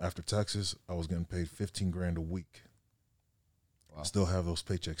 After taxes, I was getting paid $15,000 a week. Wow. I still have those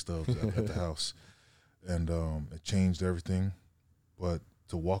paycheck stubs at the house, and it changed everything. But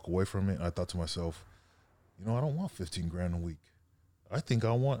to walk away from it, I thought to myself, I don't want $15,000 a week. I think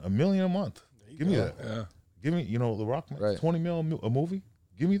I want $1 million a month. Give me that. Yeah. Give me, The Rock makes Right. $20 million a movie.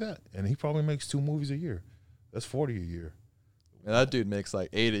 Give me that. And he probably makes 2 movies a year. That's 40 a year. And that dude makes like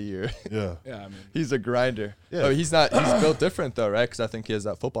 8 a year. Yeah. Yeah, I mean, He's a grinder. Yeah. Oh, he's built different though, right? Because I think he has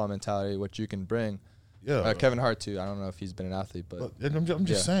that football mentality, which you can bring. Yeah. Kevin Hart too. I don't know if he's been an athlete, but And I'm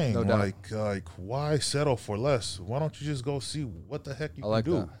just saying, no doubt. like, why settle for less? Why don't you just go see what the heck you I like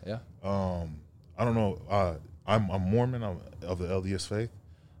can do? that. Yeah. I don't know. I'm Mormon. I'm of the LDS faith.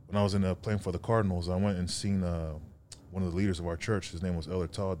 When I was playing for the Cardinals, I went and seen one of the leaders of our church. His name was Elder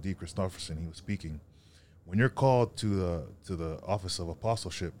Todd D. Christofferson. He was speaking. When you're called to the office of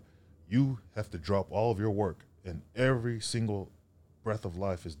apostleship, you have to drop all of your work, and every single breath of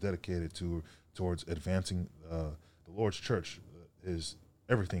life is dedicated towards advancing the Lord's church. Is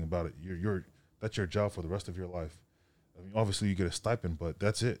everything about it. That's your job for the rest of your life. I mean, obviously you get a stipend, but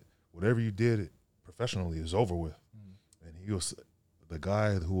that's it. Whatever you did professionally is over with. And he was the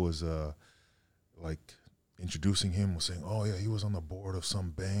guy who was introducing him was saying, oh yeah, he was on the board of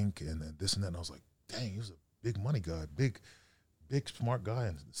some bank and this and that. And I was like, dang, he was a big money guy, big smart guy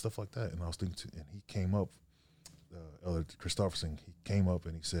and stuff like that. And I was thinking, and he came up, Elder Christofferson, he came up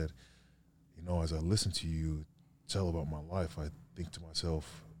and he said, as I listen to you tell about my life, I think to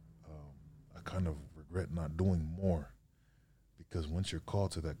myself, I kind of regret not doing more, because once you're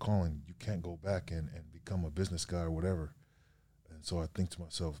called to that calling, you can't go back and become a business guy or whatever. And so I think to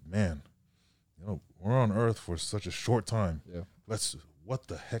myself, man, we're on earth for such a short time. Yeah. What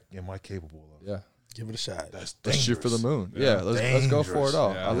the heck am I capable of? Yeah. Give it a shot. That's Let's dangerous. shoot for the moon. Yeah. Yeah. Let's go for it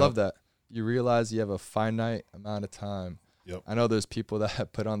all. Yeah. I love that. You realize you have a finite amount of time. Yep. I know there's people that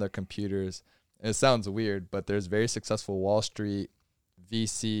have put on their computers, and it sounds weird, but there's very successful Wall Street,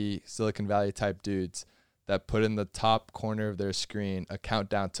 VC, Silicon Valley type dudes that put in the top corner of their screen a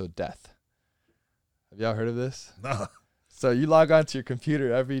countdown till death. Have y'all heard of this? Nah. So you log onto your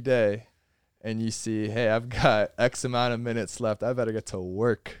computer every day and you see, hey, I've got X amount of minutes left. I better get to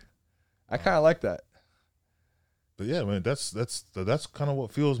work. I kind of like that. But yeah, man, that's kind of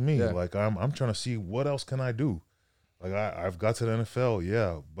what fuels me. Yeah. Like I'm trying to see what else can I do. Like I've got to the NFL,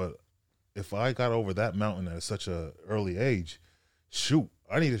 yeah, but if I got over that mountain at such a early age,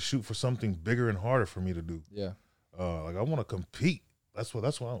 I need to shoot for something bigger and harder for me to do. Yeah. Like I want to compete. That's what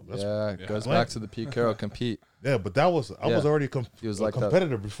It goes plan. back to the Pete Carroll compete. Yeah, but I was already He was a like that.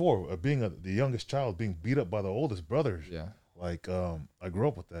 competitor before, being the youngest child, being beat up by the oldest brothers. Yeah. Like I grew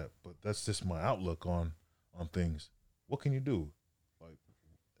up with that, but that's just my outlook on things. What can you do?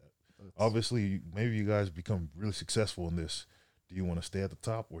 obviously, maybe you guys become really successful in this. Do you want to stay at the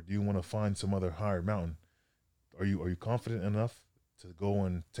top, or do you want to find some other higher mountain? Are you confident enough to go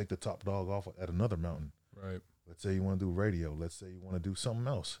and take the top dog off at another mountain? Right. Let's say you want to do radio. Let's say you want to do something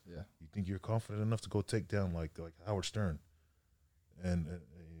else. Yeah. You think you're confident enough to go take down like Howard Stern and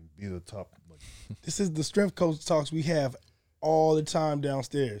be the top. Like, this is the strength coach talks we have all the time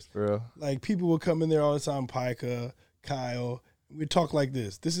downstairs. Bro. Like, people will come in there all the time, Pika, Kyle. We talk like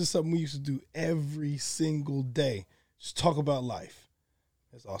this. This is something we used to do every single day. Just talk about life.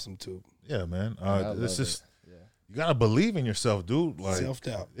 That's awesome, too. Yeah, man. It's just, Yeah. you got to believe in yourself, dude. Like,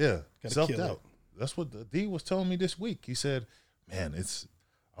 Self-doubt. Yeah, Gotta self-doubt. kill it. That's what D was telling me this week. He said, man,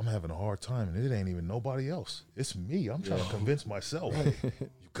 I'm having a hard time, and it ain't even nobody else. It's me. I'm trying to convince myself. You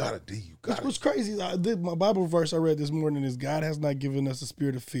got it, D. You got it. What's crazy, my Bible verse I read this morning is God has not given us a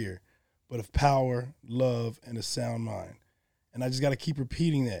spirit of fear, but of power, love, and a sound mind. And I just got to keep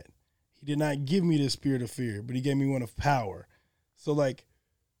repeating that. He did not give me the spirit of fear, but he gave me one of power. So, like,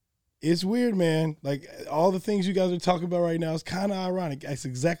 it's weird, man. Like, all the things you guys are talking about right now is kind of ironic. That's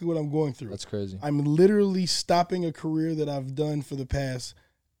exactly what I'm going through. That's crazy. I'm literally stopping a career that I've done for the past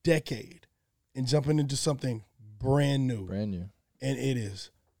decade and jumping into something brand new. Brand new. And it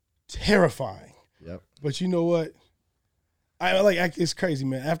is terrifying. Yep. But you know what? It's crazy,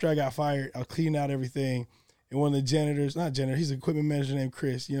 man. After I got fired, I'll clean out everything. And one of the janitors, not janitor, he's an equipment manager named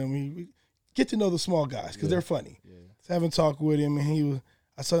Chris. You know what I mean? We get to know the small guys because they're funny. Yeah. So having talked with him, and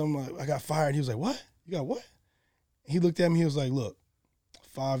I told him, like, I got fired. He was like, what? You got what? He looked at me. He was like, look,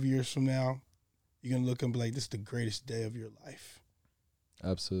 5 years from now, you're going to look and be like, this is the greatest day of your life.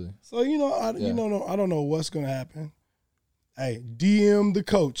 Absolutely. So, I don't know what's going to happen. Hey, DM the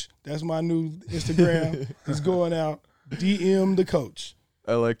coach. That's my new Instagram. It's going out. DM the coach.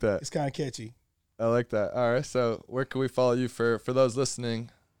 I like that. It's kind of catchy. I like that. All right. So where can we follow you for those listening?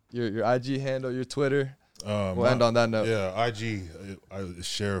 Your IG handle, your Twitter. We'll end on that note. Yeah, IG,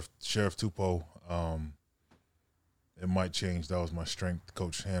 Sheriff Tupou. It might change. That was my strength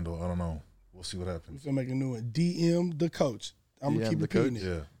coach handle. I don't know. We'll see what happens. We're going to make a new one. DM the coach. I'm going to keep repeating it.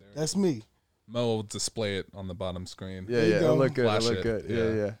 Yeah. That's me. Mo will display it on the bottom screen. Yeah, it'll look good. Flash It'll look it. good.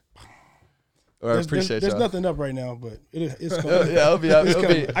 Yeah. Yeah. Well, I appreciate There's y'all. nothing up right now, but it's coming. Yeah, it'll be up. It'll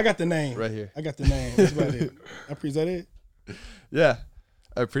be I got the name. right here. I got the name. That's about it. Is that it? Yeah.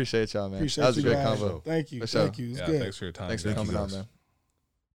 I appreciate y'all, man. Appreciate that was a you great guys. combo. Thank you. For sure. Thank you. It's Yeah, good. thanks for your time. Thanks for Thank you, coming on, guys. man.